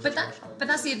the vines. But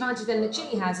that's the advantage then that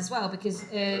Chile has as well, because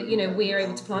we're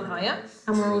able to plant higher,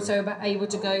 and we're also able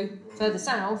to go further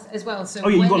south as well. So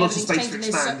you've got lots of space to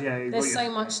expand. There's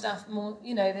so much stuff more.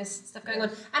 There's stuff going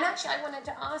on. And actually, I wanted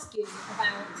to ask you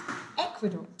about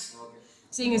Ecuador,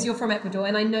 seeing as you're from Ecuador,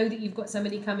 and I know that you've got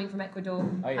somebody coming from Ecuador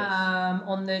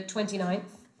on the 29th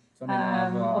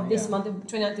of this month,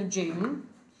 29th of June,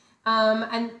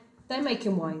 and they're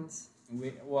making wines.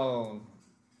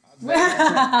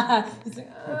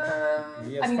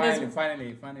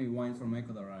 Finally, wines from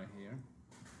Ecuador are here.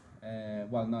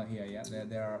 Not here yet.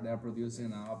 They're producing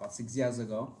about 6 years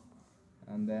ago,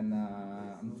 and then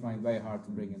I'm trying very hard to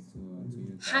bring it to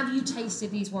you. Have you tasted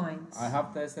these wines? I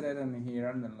have tasted it here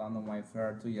in the London Wine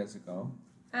Fair 2 years ago.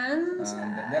 And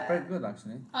they're pretty good,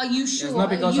 actually. Are you sure? It's not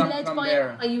because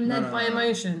Are you led by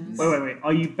emotions? Wait.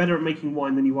 Are you better at making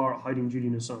wine than you are at hiding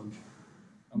Julian Assange?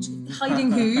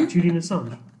 Hiding who? Julian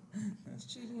Assange.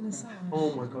 Julian Assange.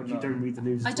 Oh my God, you don't read the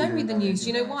news. I don't read the news.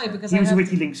 Do you know why? Because he was a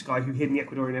WikiLeaks guy who hid in the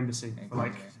Ecuadorian embassy for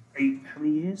like how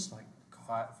many years? Like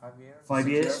 5 years. 5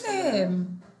 years.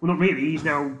 Him. Well, not really. He's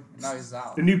now he's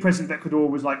out. The new president of Ecuador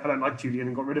was like, I don't like Julian,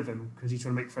 and got rid of him because he's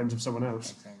trying to make friends with someone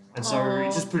else. And so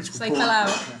it's just political. So they fell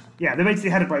out. Yeah, they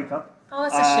basically had a breakup. Oh,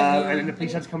 that's a shame. And then the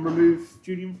police had to come remove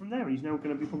Julian from there. He's now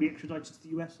going to be probably extradited to the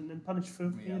US and then punished for. I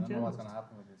don't know what's going to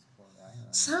happen with this.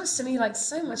 Sounds to me like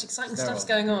so much exciting stuff's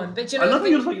going on. But I love how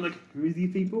you're like, who are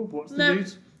these people? What's the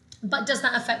news? But does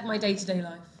that affect my day-to-day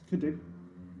life? Could do.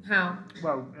 How?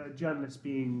 Well, journalists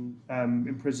being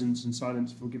imprisoned and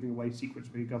silenced for giving away secrets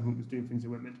where the government was doing things they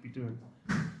weren't meant to be doing.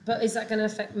 But is that going to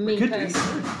affect me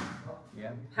personally?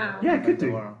 Yeah. How? Yeah, it could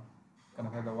do. Going to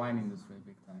affect the wine industry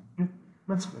big time. Yeah,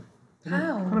 massively.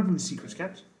 How? Kind of the secrets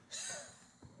kept.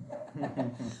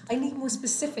 I need more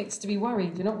specifics to be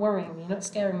worried. You're not worrying me. You're not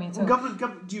scaring me at all.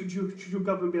 Should your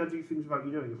government be able to do things without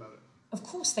you knowing about it? Of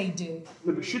course they do.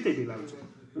 No, but should they be allowed to?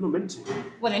 They're not meant to.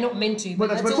 Well, they're not meant to. But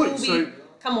that's my point. So,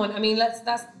 come on. I mean,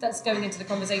 that's going into the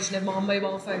conversation of our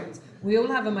mobile phones. We all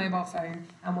have a mobile phone,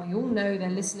 and we all know they're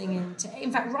listening in to.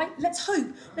 In fact, right? Let's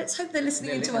hope they're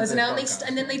listening in to us, and now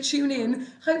and then they tune in.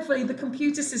 Hopefully, the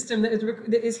computer system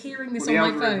that is hearing this on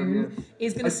my phone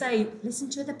is going to say,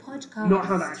 "Listen to the podcast." Not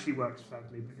how that actually works,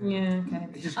 sadly. But yeah. Okay.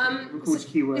 It just records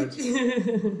keywords.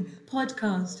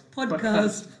 podcast,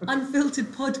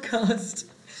 unfiltered podcast.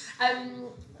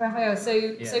 Rafael, so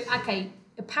okay.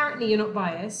 Apparently, you're not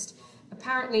biased.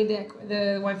 Apparently,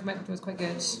 the wine from Ecuador is quite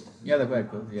good. Yeah, they're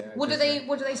quite good. Yeah. What do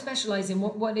they specialize in?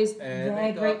 What is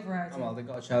their grape variety? Well, they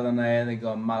got Chardonnay, they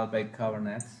got Malbec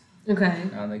Cabernet. Okay.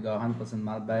 And they got 100%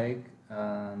 Malbec,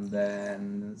 and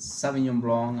then Sauvignon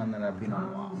Blanc, and then a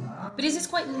Pinot Noir. But is this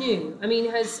quite new? I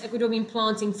mean, has Ecuador been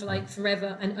planting for like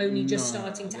forever and only just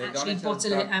starting to actually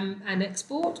bottle it and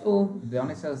export, or? The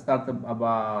only sale started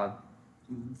about,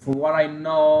 from what I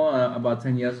know, about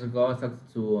 10 years ago. I started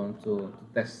to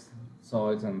test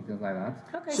soils and things like that.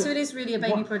 Okay, so it is really a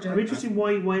baby project. I'm interested in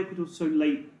why Ecuador's so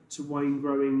late to wine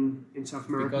growing in South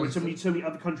America. When so many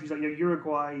other countries, like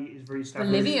Uruguay is very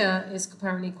established. Bolivia is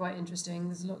apparently quite interesting.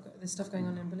 There's stuff going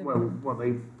on in Bolivia. Well,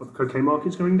 the cocaine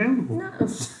market's going down? No.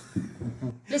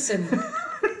 Listen.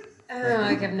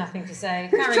 I have nothing to say.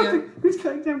 Carry on. Who's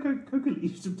cutting down coca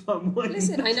leaves to plant wine?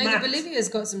 Listen, I know that Bolivia's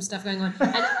got some stuff going on.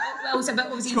 And also, but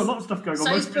obviously, it's got a lot of stuff going on.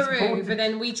 So is Peru, but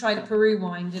then we tried a Peru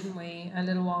wine, didn't we, a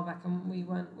little while back, and we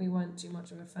weren't too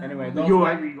much of a fan. Anyway, you're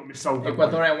angry you got missold.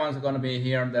 Ecuadorian ones are going to be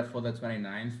here for the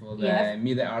 29th for the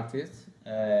Meet the Artists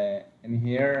in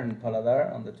here in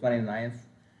Paladar on the 29th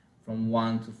from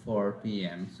 1 to 4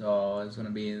 p.m. So it's going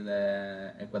to be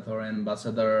the Ecuadorian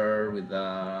ambassador with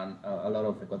a lot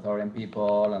of Ecuadorian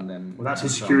people, and then. Well, that's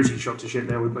his security shot to shit.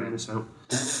 There, we're putting this out.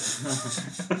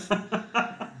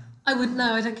 I wouldn't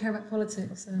know. I don't care about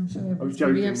politics. I'm sure everything's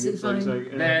going to be absolutely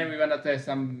fine. Then we're going to taste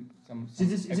some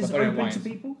Is this open wines to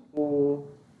people or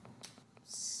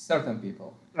certain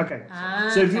people? Okay.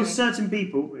 So if you're certain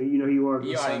people, you know you are.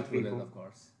 You are included, people. Of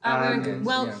course.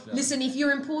 Well, listen. If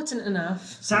you're important enough,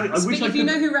 sadly, if you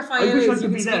know who Rafael is, I wish I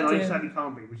could be there. I sadly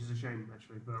can't be, which is a shame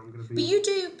actually. But I'm going to be.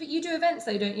 But you do events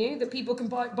though, don't you? That people can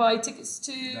buy tickets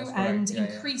to and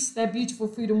increase their beautiful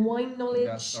food and wine knowledge.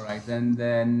 That's correct. Then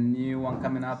the new one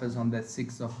coming up is on the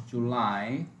 6th of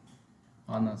July,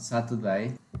 on a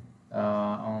Saturday,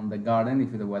 on the garden.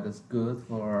 If the weather's good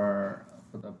for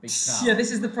the big crowd. Yeah, this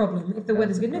is the problem. If the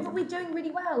weather's good, no, but we're doing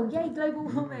really well. Yay, global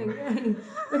warming! Yay,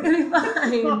 we're going to be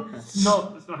fine. That's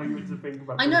not how you meant to think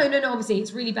about it. I know, no. Obviously,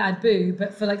 it's really bad, boo.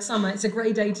 But for like summer, it's a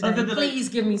great day today. Please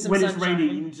give me some sunshine. When it's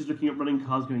raining, you're just looking at running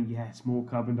cars, going, "Yes, more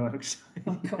carbon dioxide."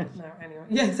 Oh God, no. Anyway,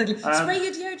 yeah, exactly. Spray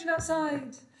your deodorant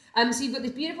outside. So you've got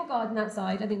this beautiful garden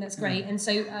outside. I think that's great. And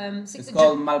so it's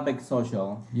called Malbec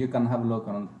Social. You can have a look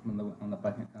on the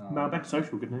packet. Malbec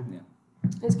Social, good name. Yeah.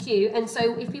 It's cute. And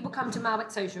so if people come to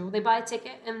Malbec Social, they buy a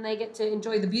ticket and they get to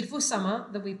enjoy the beautiful summer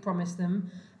that we've promised them.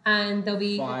 And there'll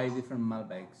be 5 different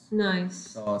Malbecs.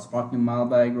 Nice. So sparkling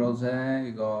Malbec, rosé.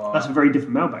 We got. That's a very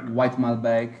different Malbec. White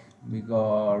Malbec. We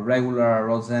got regular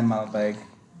rosé Malbec,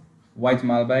 white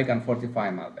Malbec, and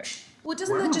fortified Malbec. Well,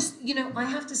 doesn't that just, I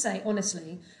have to say,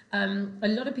 honestly, a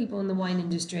lot of people in the wine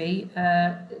industry,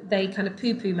 they kind of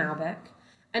poo-poo Malbec.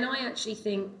 And I actually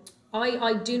think,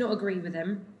 I do not agree with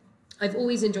them. I've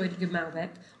always enjoyed a good Malbec.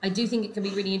 I do think it can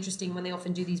be really interesting when they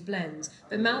often do these blends.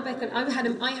 But Malbec, and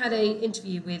I had a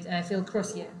interview with Phil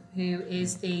Ronciere, who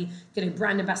is the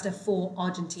brand ambassador for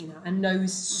Argentina and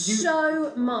knows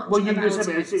so much about it. I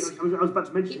was about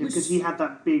to mention him because he had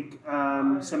that big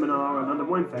seminar at London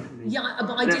Wine Fair, didn't he? Yeah,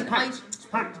 but I did. It's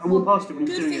packed. I walked past him when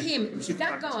he was doing it. Good for him.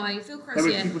 That guy, Phil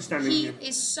Ronciere, he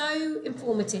is so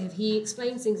informative. He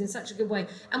explains things in such a good way.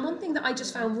 And one thing that I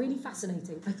just found really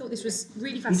fascinating, I thought this was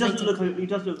really fascinating. He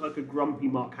does look like a grumpy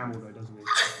Mark Hamill, though, doesn't he?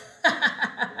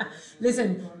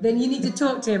 Listen, then you need to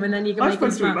talk to him, and then you can make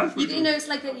him smile. It's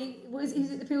like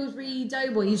is it the Pillsbury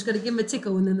Doughboy? You just got to give him a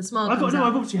tickle, and then the smile comes out.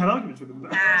 I've obviously had arguments with him.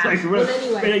 Well,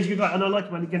 anyway. And I like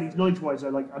him, and again, he's knowledge-wise. I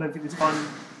don't think it's fun.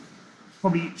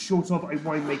 Probably short of a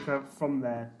winemaker from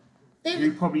there. I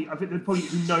think they probably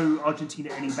know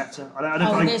Argentina any better. I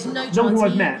don't think there's no one who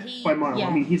I've chance. met by a mile. Yeah.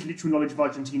 I mean, his literal knowledge of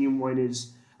Argentinian wine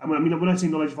is And when I say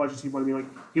knowledge of Argentine wine, I mean like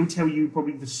he'll tell you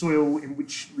probably the soil in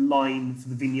which line for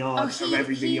the vineyard of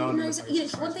every vineyard.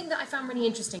 One thing that I found really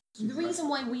interesting. The reason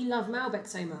why we love Malbec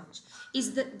so much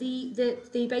is that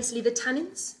the basically the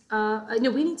tannins.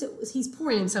 We need to. He's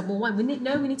pouring himself more wine. We need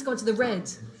to go on to the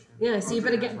red. Yeah, so you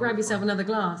better grab yourself another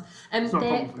glass.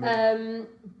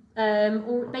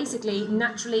 Or basically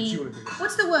naturally,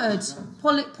 what's the word?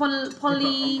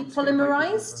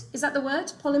 Polymerized? Is that the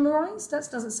word? Polymerized? That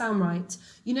doesn't sound right.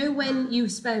 You know when you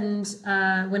spend,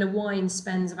 when a wine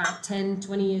spends about 10,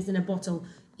 20 years in a bottle,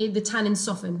 the tannins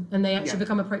soften and they actually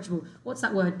become approachable. What's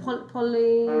that word?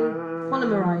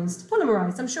 Polymerized.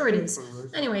 Polymerized, I'm sure it is.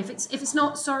 Anyway, if it's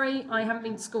not, sorry, I haven't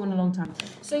been to school in a long time.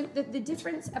 So the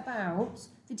difference about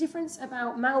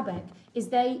Malbec is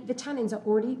the tannins are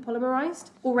already polymerized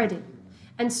already.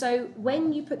 And so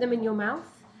when you put them in your mouth,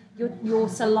 your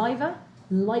saliva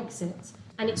likes it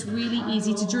and it's really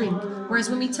easy to drink. Whereas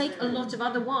when we take a lot of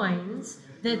other wines,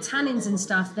 the tannins and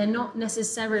stuff, they're not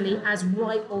necessarily as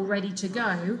ripe or ready to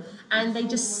go, and they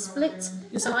just split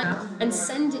your saliva and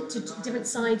send it to different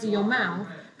sides of your mouth,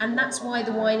 and that's why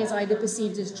the wine is either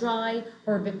perceived as dry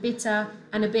or a bit bitter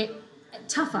and a bit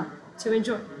tougher to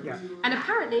enjoy. Yeah. And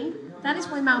apparently, that is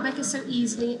why Malbec is so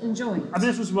easily enjoyed. I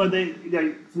think that's why they,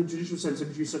 from the traditional sense, they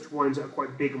produce such wines that are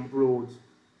quite big and broad,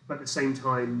 but at the same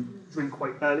time drink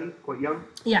quite early, quite young.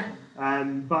 Yeah.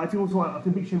 But I think also, I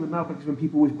think the big shame with Malbec is when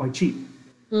people always buy cheap.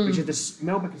 Which is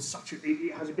Malbec is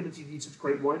it has the ability to do such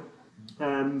great wine.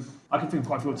 I can think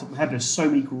quite a few off the top of my head. There's so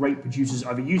many great producers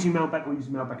either using Malbec or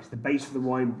using Malbec as the base for the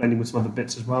wine, blending with some other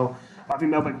bits as well. But I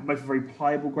think Malbec is both a very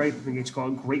pliable grape. I think it's got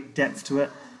a great depth to it.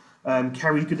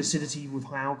 Carries good acidity with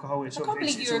high alcohol. I can't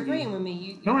believe you're agreeing with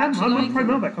me. No, I am. I'm pro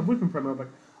Malbec. I've always been pro Malbec.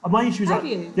 My issue is the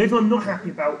only thing I'm not happy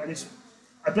about, and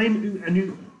I blame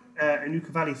Anuka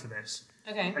Valley for this.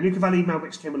 Okay. Anuka Valley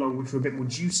Malbecs came along, which were a bit more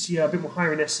juicier, a bit more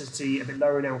higher in acidity, a bit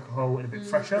lower in alcohol, and a bit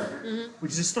fresher,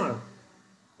 which is a style.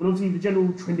 And obviously, the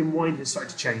general trend in wine has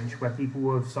started to change, where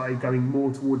people have started going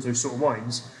more towards those sort of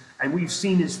wines. And what you've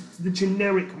seen is the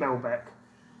generic Malbec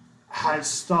has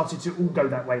started to all go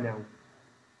that way now.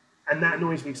 And that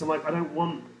annoys me, because I'm like, I don't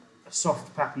want a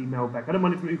soft, pappy Malbec. I don't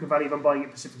mind it from Anuka Valley if I'm buying it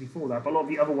specifically for that, but a lot of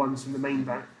the other ones from the main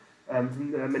vat,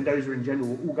 from Mendoza in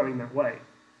general, are all going that way.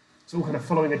 It's all kind of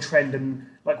following a trend, and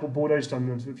like what Bordeaux's done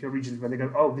in a few regions where they go,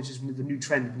 oh, this is the new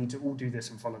trend, we need to all do this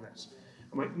and follow this.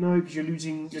 I'm like, no, because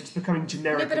it's becoming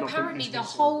generic. No, but apparently the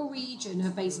whole region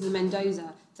of basically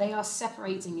Mendoza, they are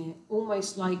separating it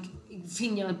almost like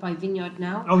vineyard by vineyard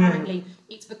now. Oh, apparently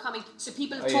it's becoming, so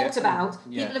people have talked about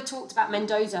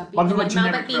Mendoza being like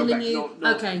Malbec being the new.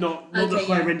 Not the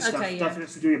higher end stuff. Definitely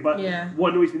that's doing it. But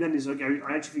what annoys me then is I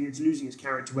actually think it's losing its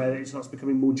character where it starts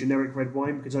becoming more generic red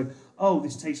wine, because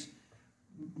this tastes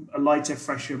a lighter,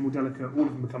 fresher, more delicate. All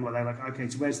of them become like that. Like, okay,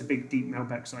 so where's the big, deep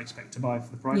Malbecs I expect to buy for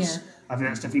the price? Yeah. I think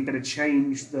that's definitely been a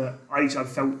change that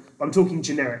I've felt. But I'm talking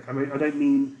generic. I mean, I don't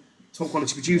mean top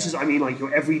quality producers. I mean, like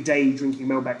your everyday drinking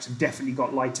Malbecs have definitely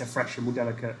got lighter, fresher, more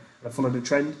delicate, and have followed the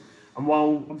trend. And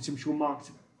while obviously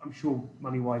I'm sure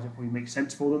money-wise it probably makes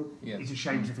sense for them. Yeah. It's a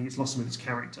shame because I think it's lost some of its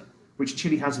character, which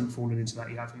Chile hasn't fallen into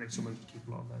that yet. I think they've still managed to keep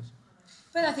a lot of those.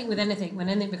 But I think with anything, when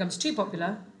anything becomes too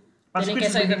popular, that's then it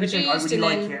gets overproduced. I really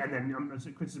like it, and then as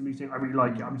a criticism you think I really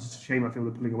like it. I'm just ashamed I feel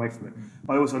they're pulling away from it.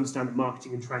 But I also understand that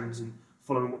marketing and trends and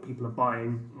following what people are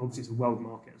buying, obviously it's a world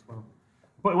market as well.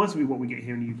 But it wants to be what we get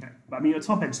here in the UK. But I mean, the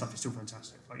top end stuff is still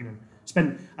fantastic. Like,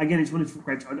 spend again. It's one of the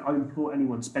grapes. I implore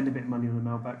anyone, spend a bit of money on a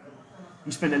Malbec.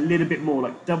 You spend a little bit more,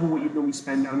 like double what you'd normally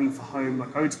spend. I mean, for home,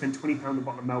 like I would spend £20 on a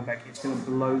bottle of Malbec. It's going to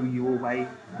blow you away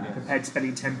compared to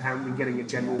spending £10 and getting a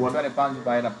general one. £20 you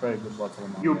buy a very good bottle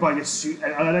of Malbec. You're buying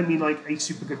and I don't mean like a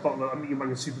super good bottle. I mean you're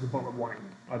buying a super good bottle of wine,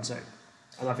 I'd say.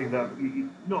 And I think that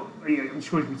I'm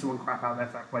sure there'd be someone crap out there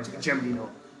for that price, but generally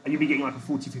not. And you'd be getting like a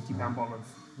 £40-50 bottle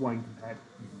of wine compared.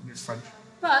 It's French.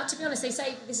 But to be honest, they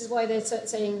say this is why they're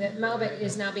saying that Malbec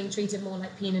is now being treated more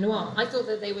like Pinot Noir. I thought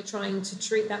that they were trying to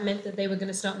treat that meant that they were going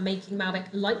to start making Malbec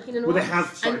like Pinot Noir. Well, they have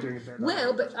started doing it.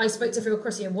 Well, but I spoke to Phil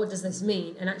Crossier, what does this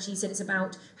mean? And actually he said it's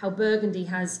about how Burgundy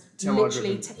has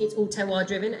literally, it's all terroir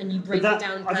driven, and you break it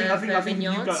down per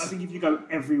vineyards. I think if you go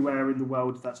everywhere in the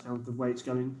world, that's now the way it's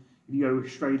going. If you go to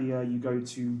Australia, you go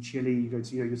to Chile, you go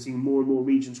to, you're seeing more and more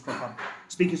regions crop up.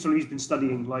 Speaking of someone who's been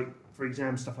studying, like, for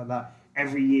exams, stuff like that,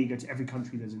 every year you go to every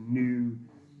country, there's a new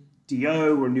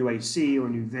DO or a new AC or a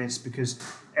new this, because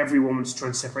everyone wants to try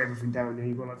and separate everything down.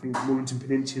 You've got like things Mornington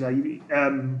Peninsula. You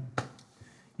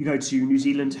go to New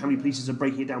Zealand, how many places are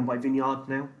breaking it down by vineyard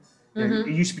now? It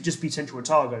used to just be Central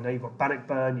Otago. Now you've got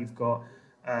Bannockburn, you've got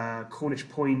Cornish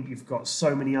Point, you've got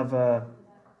so many other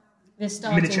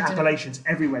miniature appellations.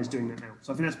 Everywhere's doing that now.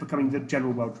 So I think that's becoming the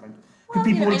general world trend. Well,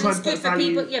 people want to try it's and good put for value.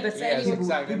 people. Yeah, but for anyone.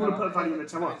 Exactly. People want to put value in the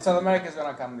Terroir. South America's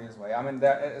gonna come this way. I mean,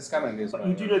 it's coming this way. But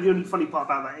you do know the only funny part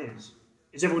about that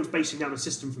is everyone's basing down a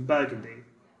system from Burgundy,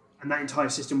 and that entire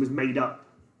system was made up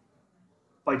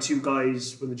by two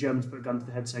guys when the Germans put a gun to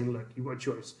the head saying, look, you've got a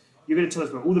choice. You're going to tell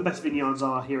us where all the best vineyards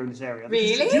are here in this area.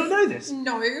 Really? Do you not know this?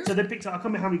 No. So they picked up, I can't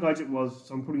remember how many guys it was,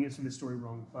 so I'm probably getting this story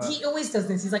wrong. But He always does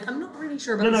this. He's like, I'm not really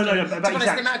sure about No, this. about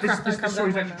exactly. This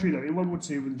story's actually true though. In World War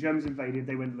II, when the Germans invaded,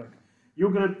 they went, look,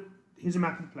 here's a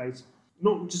map of the place,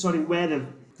 not deciding where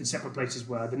the separate places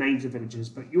were, the names of villages,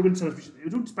 but you're going to tell us, it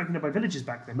was all just broken down by villages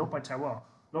back then, not by terroir,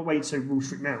 not why it's so rule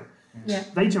strict now. Yeah.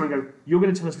 They turn around and go, you're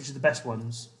going to tell us which are the best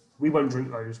ones, we won't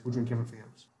drink those, we'll drink everything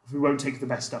else. We won't take the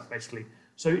best stuff, basically.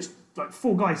 So it's like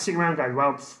four guys sitting around going,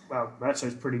 well,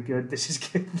 Merceau's pretty good, this is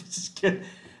good,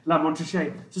 La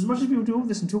Montrachet. So as much as people do all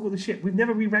this and talk all this shit, we've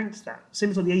never re-ranked that. Same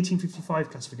as like the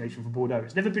 1855 classification for Bordeaux.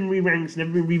 It's never been re-ranked,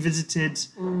 never been revisited.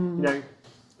 You know,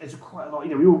 there's quite a lot.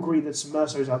 You know, we all agree that some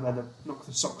Merceaus out there that knock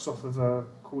the socks off of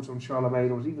Courton Charlemagne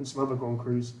or even some other Grand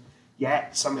Crus.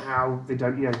 Yet somehow they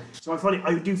don't. You know, so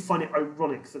I do find it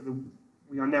ironic that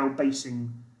we are now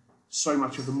basing so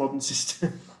much of the modern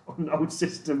system on an old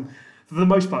system. For the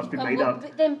most part, it's been made up.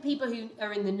 But then people who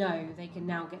are in the know, they can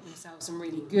now get themselves some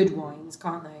really good wines,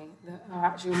 can't they? That are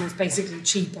actually almost basically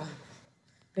cheaper.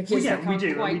 Because we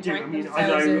do. I mean, I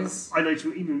know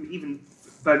too, even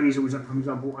Burgundy's always up, for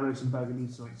example. I know some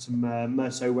Burgundy's, like some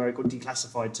Merceau, where it got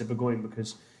declassified to Bourgogne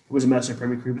because it was a Merceau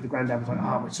Premier Cru, but the granddad was like,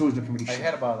 my soil's looking really shit. I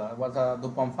heard about that. It was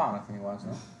Dupont Farm, I think it was,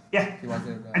 no? Yeah.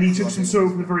 And he took some soil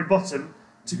from the very bottom,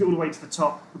 took it all the way to the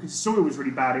top, because the soil was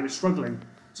really bad, it was struggling.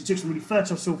 So he took some really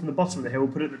fertile soil from the bottom of the hill,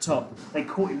 put it at the top. They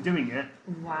caught him doing it.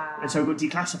 Wow. And so it got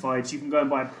declassified. So you can go and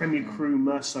buy a Premier Cru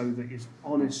Merceau that is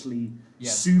honestly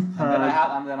superb.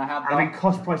 And then I had I mean,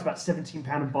 cost price about £17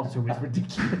 a bottle. It's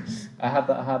ridiculous. I had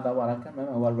that one. I can't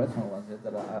remember what restaurant was it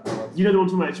that I was. You know the one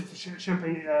talking about? It's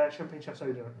Champagne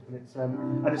Chasseau. And it's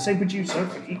the same producer,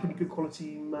 equally good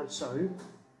quality Merceau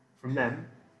from them.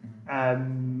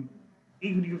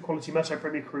 Equally good quality Merceau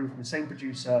Premier Cru from the same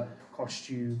producer cost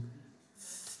you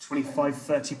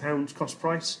 £25-30 cost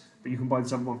price, but you can buy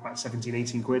this other one for about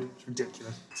 17-18 quid. It's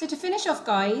ridiculous. So to finish off,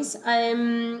 guys,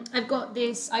 I've got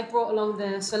this. I brought along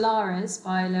the Solares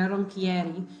by Le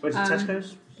Ronciere. Where's the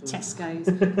Tesco's? Tesco's.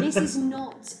 This is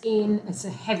not in. It's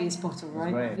the heaviest bottle,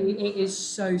 right? It is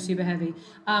so super heavy.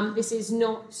 This is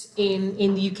not in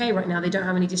the UK right now. They don't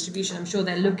have any distribution. I'm sure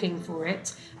they're looking for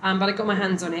it. But I got my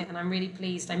hands on it, and I'm really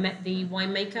pleased. I met the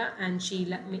winemaker, and she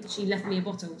left me a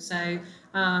bottle. So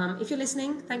if you're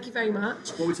listening, thank you very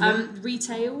much. What was it?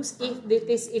 Retails.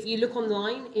 If you look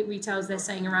online, it retails. They're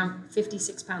saying around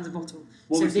 £56 a bottle.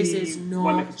 So this is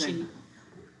not cheap.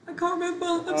 I can't remember.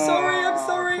 I'm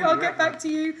sorry. I'll get back to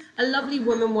you. A lovely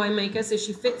woman winemaker, so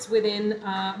she fits within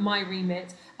my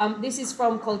remit. This is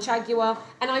from Colchagua,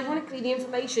 and ironically, the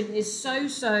information is so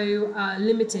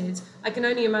limited. I can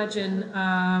only imagine.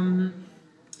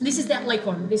 This is their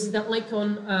icon. This is the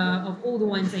icon of all the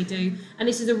wines they do, and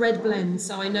this is a red blend.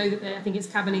 So I know that I think it's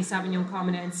Cabernet Sauvignon,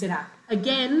 Carmenet, and Syrah.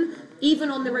 Again,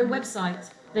 even on their own website,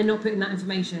 they're not putting that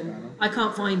information. I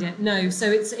can't find it. No,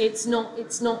 so it's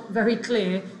not very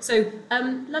clear. So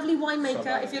lovely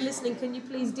winemaker, if you're listening, can you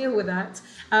please deal with that?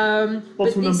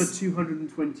 Bottle number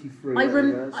 223.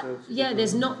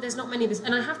 There's not many of this,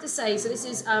 and I have to say, so this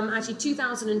is actually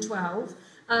 2012.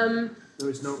 No,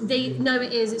 it's not.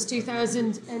 It is. It's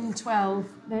 2012.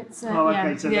 That's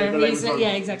okay. So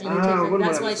exactly.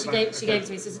 That's why she gave it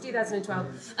to me. So it's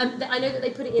 2012. I know that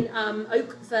they put it in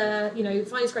oak for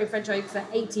finest grain French oak for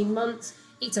 18 months.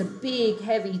 It's a big,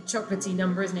 heavy, chocolatey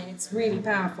number, isn't it? It's really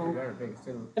powerful. Very big.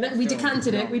 We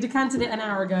decanted it. We decanted it an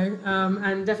hour ago,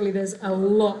 and definitely there's a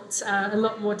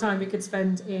lot more time we could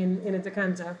spend in a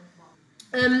decanter.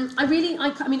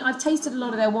 I've tasted a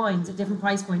lot of their wines at different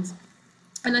price points.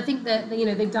 And I think that they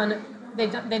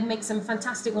make some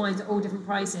fantastic wines at all different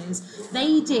prices.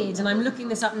 They did, and I'm looking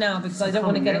this up now because I don't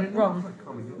want to get it wrong.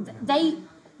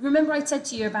 Remember I said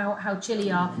to you about how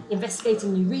Chile are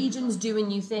investigating new regions, doing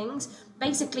new things.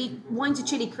 Basically, Wine to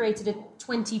Chile created a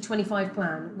 2025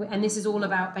 plan, and this is all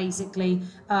about basically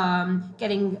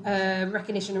getting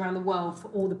recognition around the world for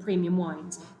all the premium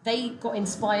wines. They got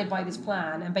inspired by this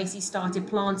plan and basically started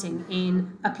planting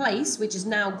in a place which has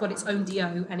now got its own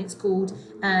DO, and it's called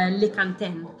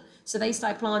Licanten. So they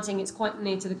started planting, it's quite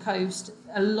near to the coast.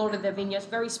 A lot of their vineyards,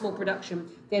 very small production.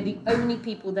 They're the only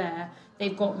people there.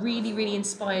 They've got really, really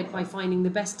inspired by finding the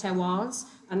best terroirs,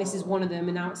 and this is one of them,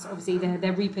 and now it's obviously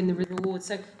they're reaping the rewards.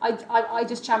 So I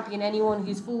just champion anyone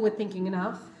who's forward thinking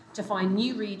enough to find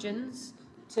new regions,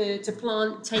 to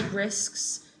plant, take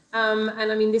risks,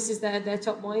 And I mean, this is their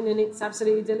top wine, and it's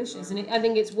absolutely delicious. And I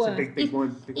think it's worth. It's a big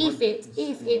wine. If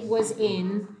it was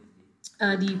in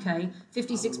the UK,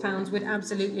 £56 would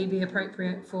absolutely be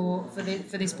appropriate for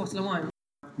this bottle of wine.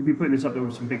 You'll be putting this up there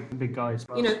with some big guys.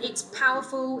 You know, it's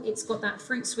powerful. It's got that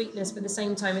fruit sweetness, but at the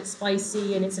same time, it's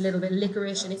spicy and it's a little bit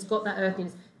licorice, and it's got that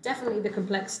earthiness. Definitely the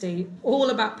complexity. All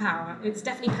about power. It's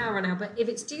definitely power now. But if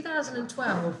it's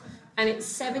 2012. And it's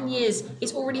 7 years.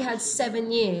 It's already had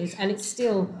 7 years, and it's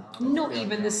still not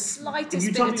even the slightest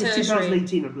bit of tertiary. It's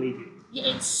 2018, I believe you.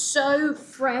 Yeah, it's so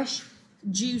fresh,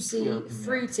 juicy,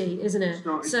 fruity, isn't it?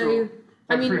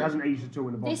 I mean, fruit hasn't aged at all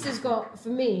in the bottle. This has got, for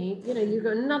me, you know, you've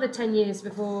got another 10 years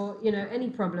before, you know, any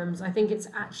problems. I think it's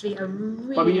actually a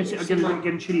really. I mean,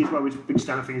 again, Chile as well, which is a big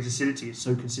standout thing is acidity. It's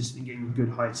so consistent in getting good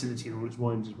high acidity in all its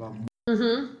wines as well.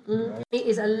 It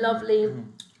is a lovely,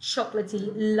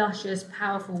 chocolatey, luscious,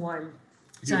 powerful wine.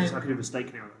 So, I could have a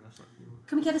steak now.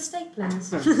 Can we get a steak, please?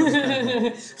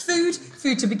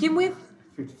 Food to begin with,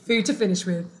 food to finish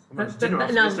with.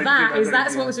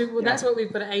 That's what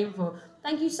we've got to aim for.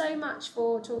 Thank you so much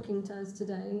for talking to us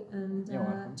today and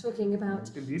talking about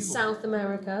South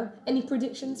America. Any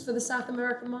predictions for the South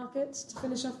American market to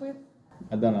finish off with?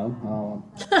 I don't know.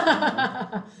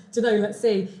 Don't know, let's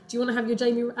see. Do you want to have your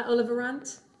Jamie Oliver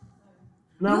rant?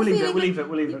 No, we'll leave it.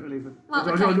 Well,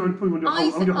 okay.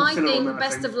 I think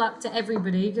best of luck to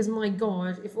everybody, because my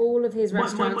God, if all of his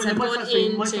restaurants have gone into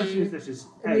administration.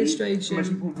 The most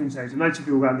important thing to say is, I know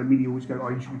people around the media always go, oh,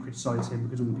 you shouldn't criticise him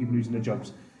because of all the people losing their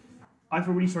jobs. I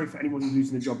feel really sorry for anyone who's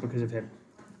losing their job because of him.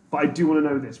 But I do want to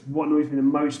know this. What annoys me the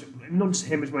most, not just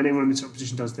him, it's when anyone in this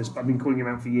opposition does this, but I've been calling him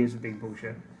out for years for being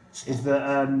bullshit, is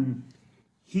that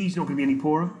he's not going to be any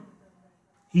poorer.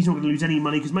 He's not going to lose any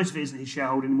money because most of it isn't his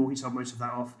shareholding anymore. He sold most of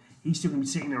that off. He's still going to be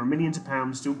sitting there on millions of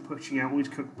pounds, still pushing out all his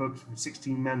cookbooks with a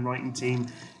 16-man writing team.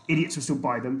 Idiots will still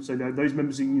buy them. So those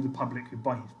members of you, the public, who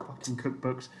buy his fucking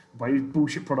cookbooks, who buy his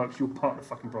bullshit products, you're part of the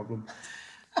fucking problem.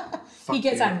 He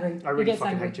gets angry. I really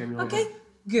fucking hate Jamie Oliver. Okay,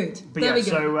 good. But there we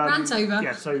go. Rant over.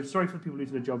 Yeah, so sorry for the people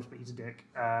losing their jobs, but he's a dick.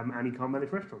 And he can't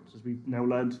manage restaurants, as we've now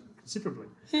learned considerably.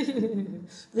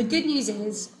 The good news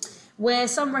is, where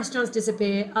some restaurants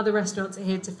disappear, other restaurants are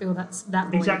here to fill that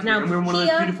void. Exactly. Now, and we're in one of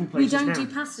those beautiful places we don't do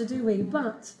pasta, do we?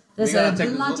 But there's a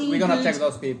bloody we're gonna check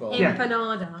those people.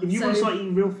 empanada. If you want to start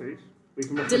eating real food, we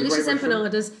can delicious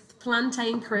empanadas,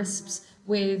 plantain crisps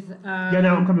with.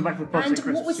 I'm coming back to the plantain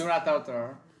crisps.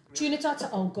 Tuna tartar.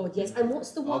 Oh God, yes. And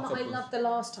what's the one that I loved the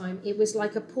last time? It was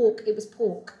like a pork. It was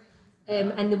pork.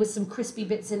 And there was some crispy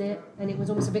bits in it, and it was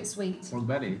almost a bit sweet. Pork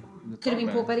belly. Could have been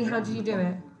pork belly. How did you do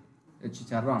it?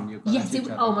 Chicharrón. Yes,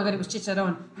 oh my God, it was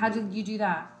chicharrón. How did you do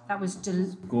that? That was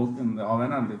cooked in the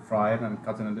oven and they fry it and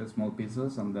cut it into small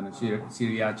pieces, and then a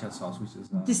sriracha sauce, which is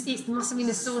it must have been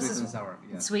the sauce. Sweet and sour.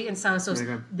 Yeah. Sweet and sour sauce.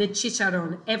 The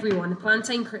chicharrón, everyone, the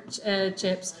plantain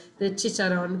chips, the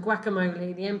chicharrón,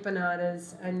 guacamole, the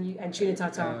empanadas, and tuna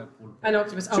tartar, and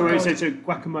octopus. So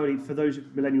guacamole, for those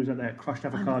millennials out there, crushed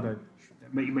avocado.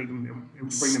 Make them bring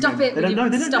Stop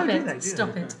them in. it!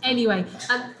 Stop it! Anyway,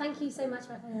 thank you so much,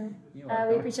 Rafael.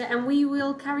 We appreciate it, and we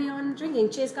will carry on drinking.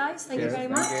 Cheers, guys! Thank you very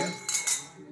much.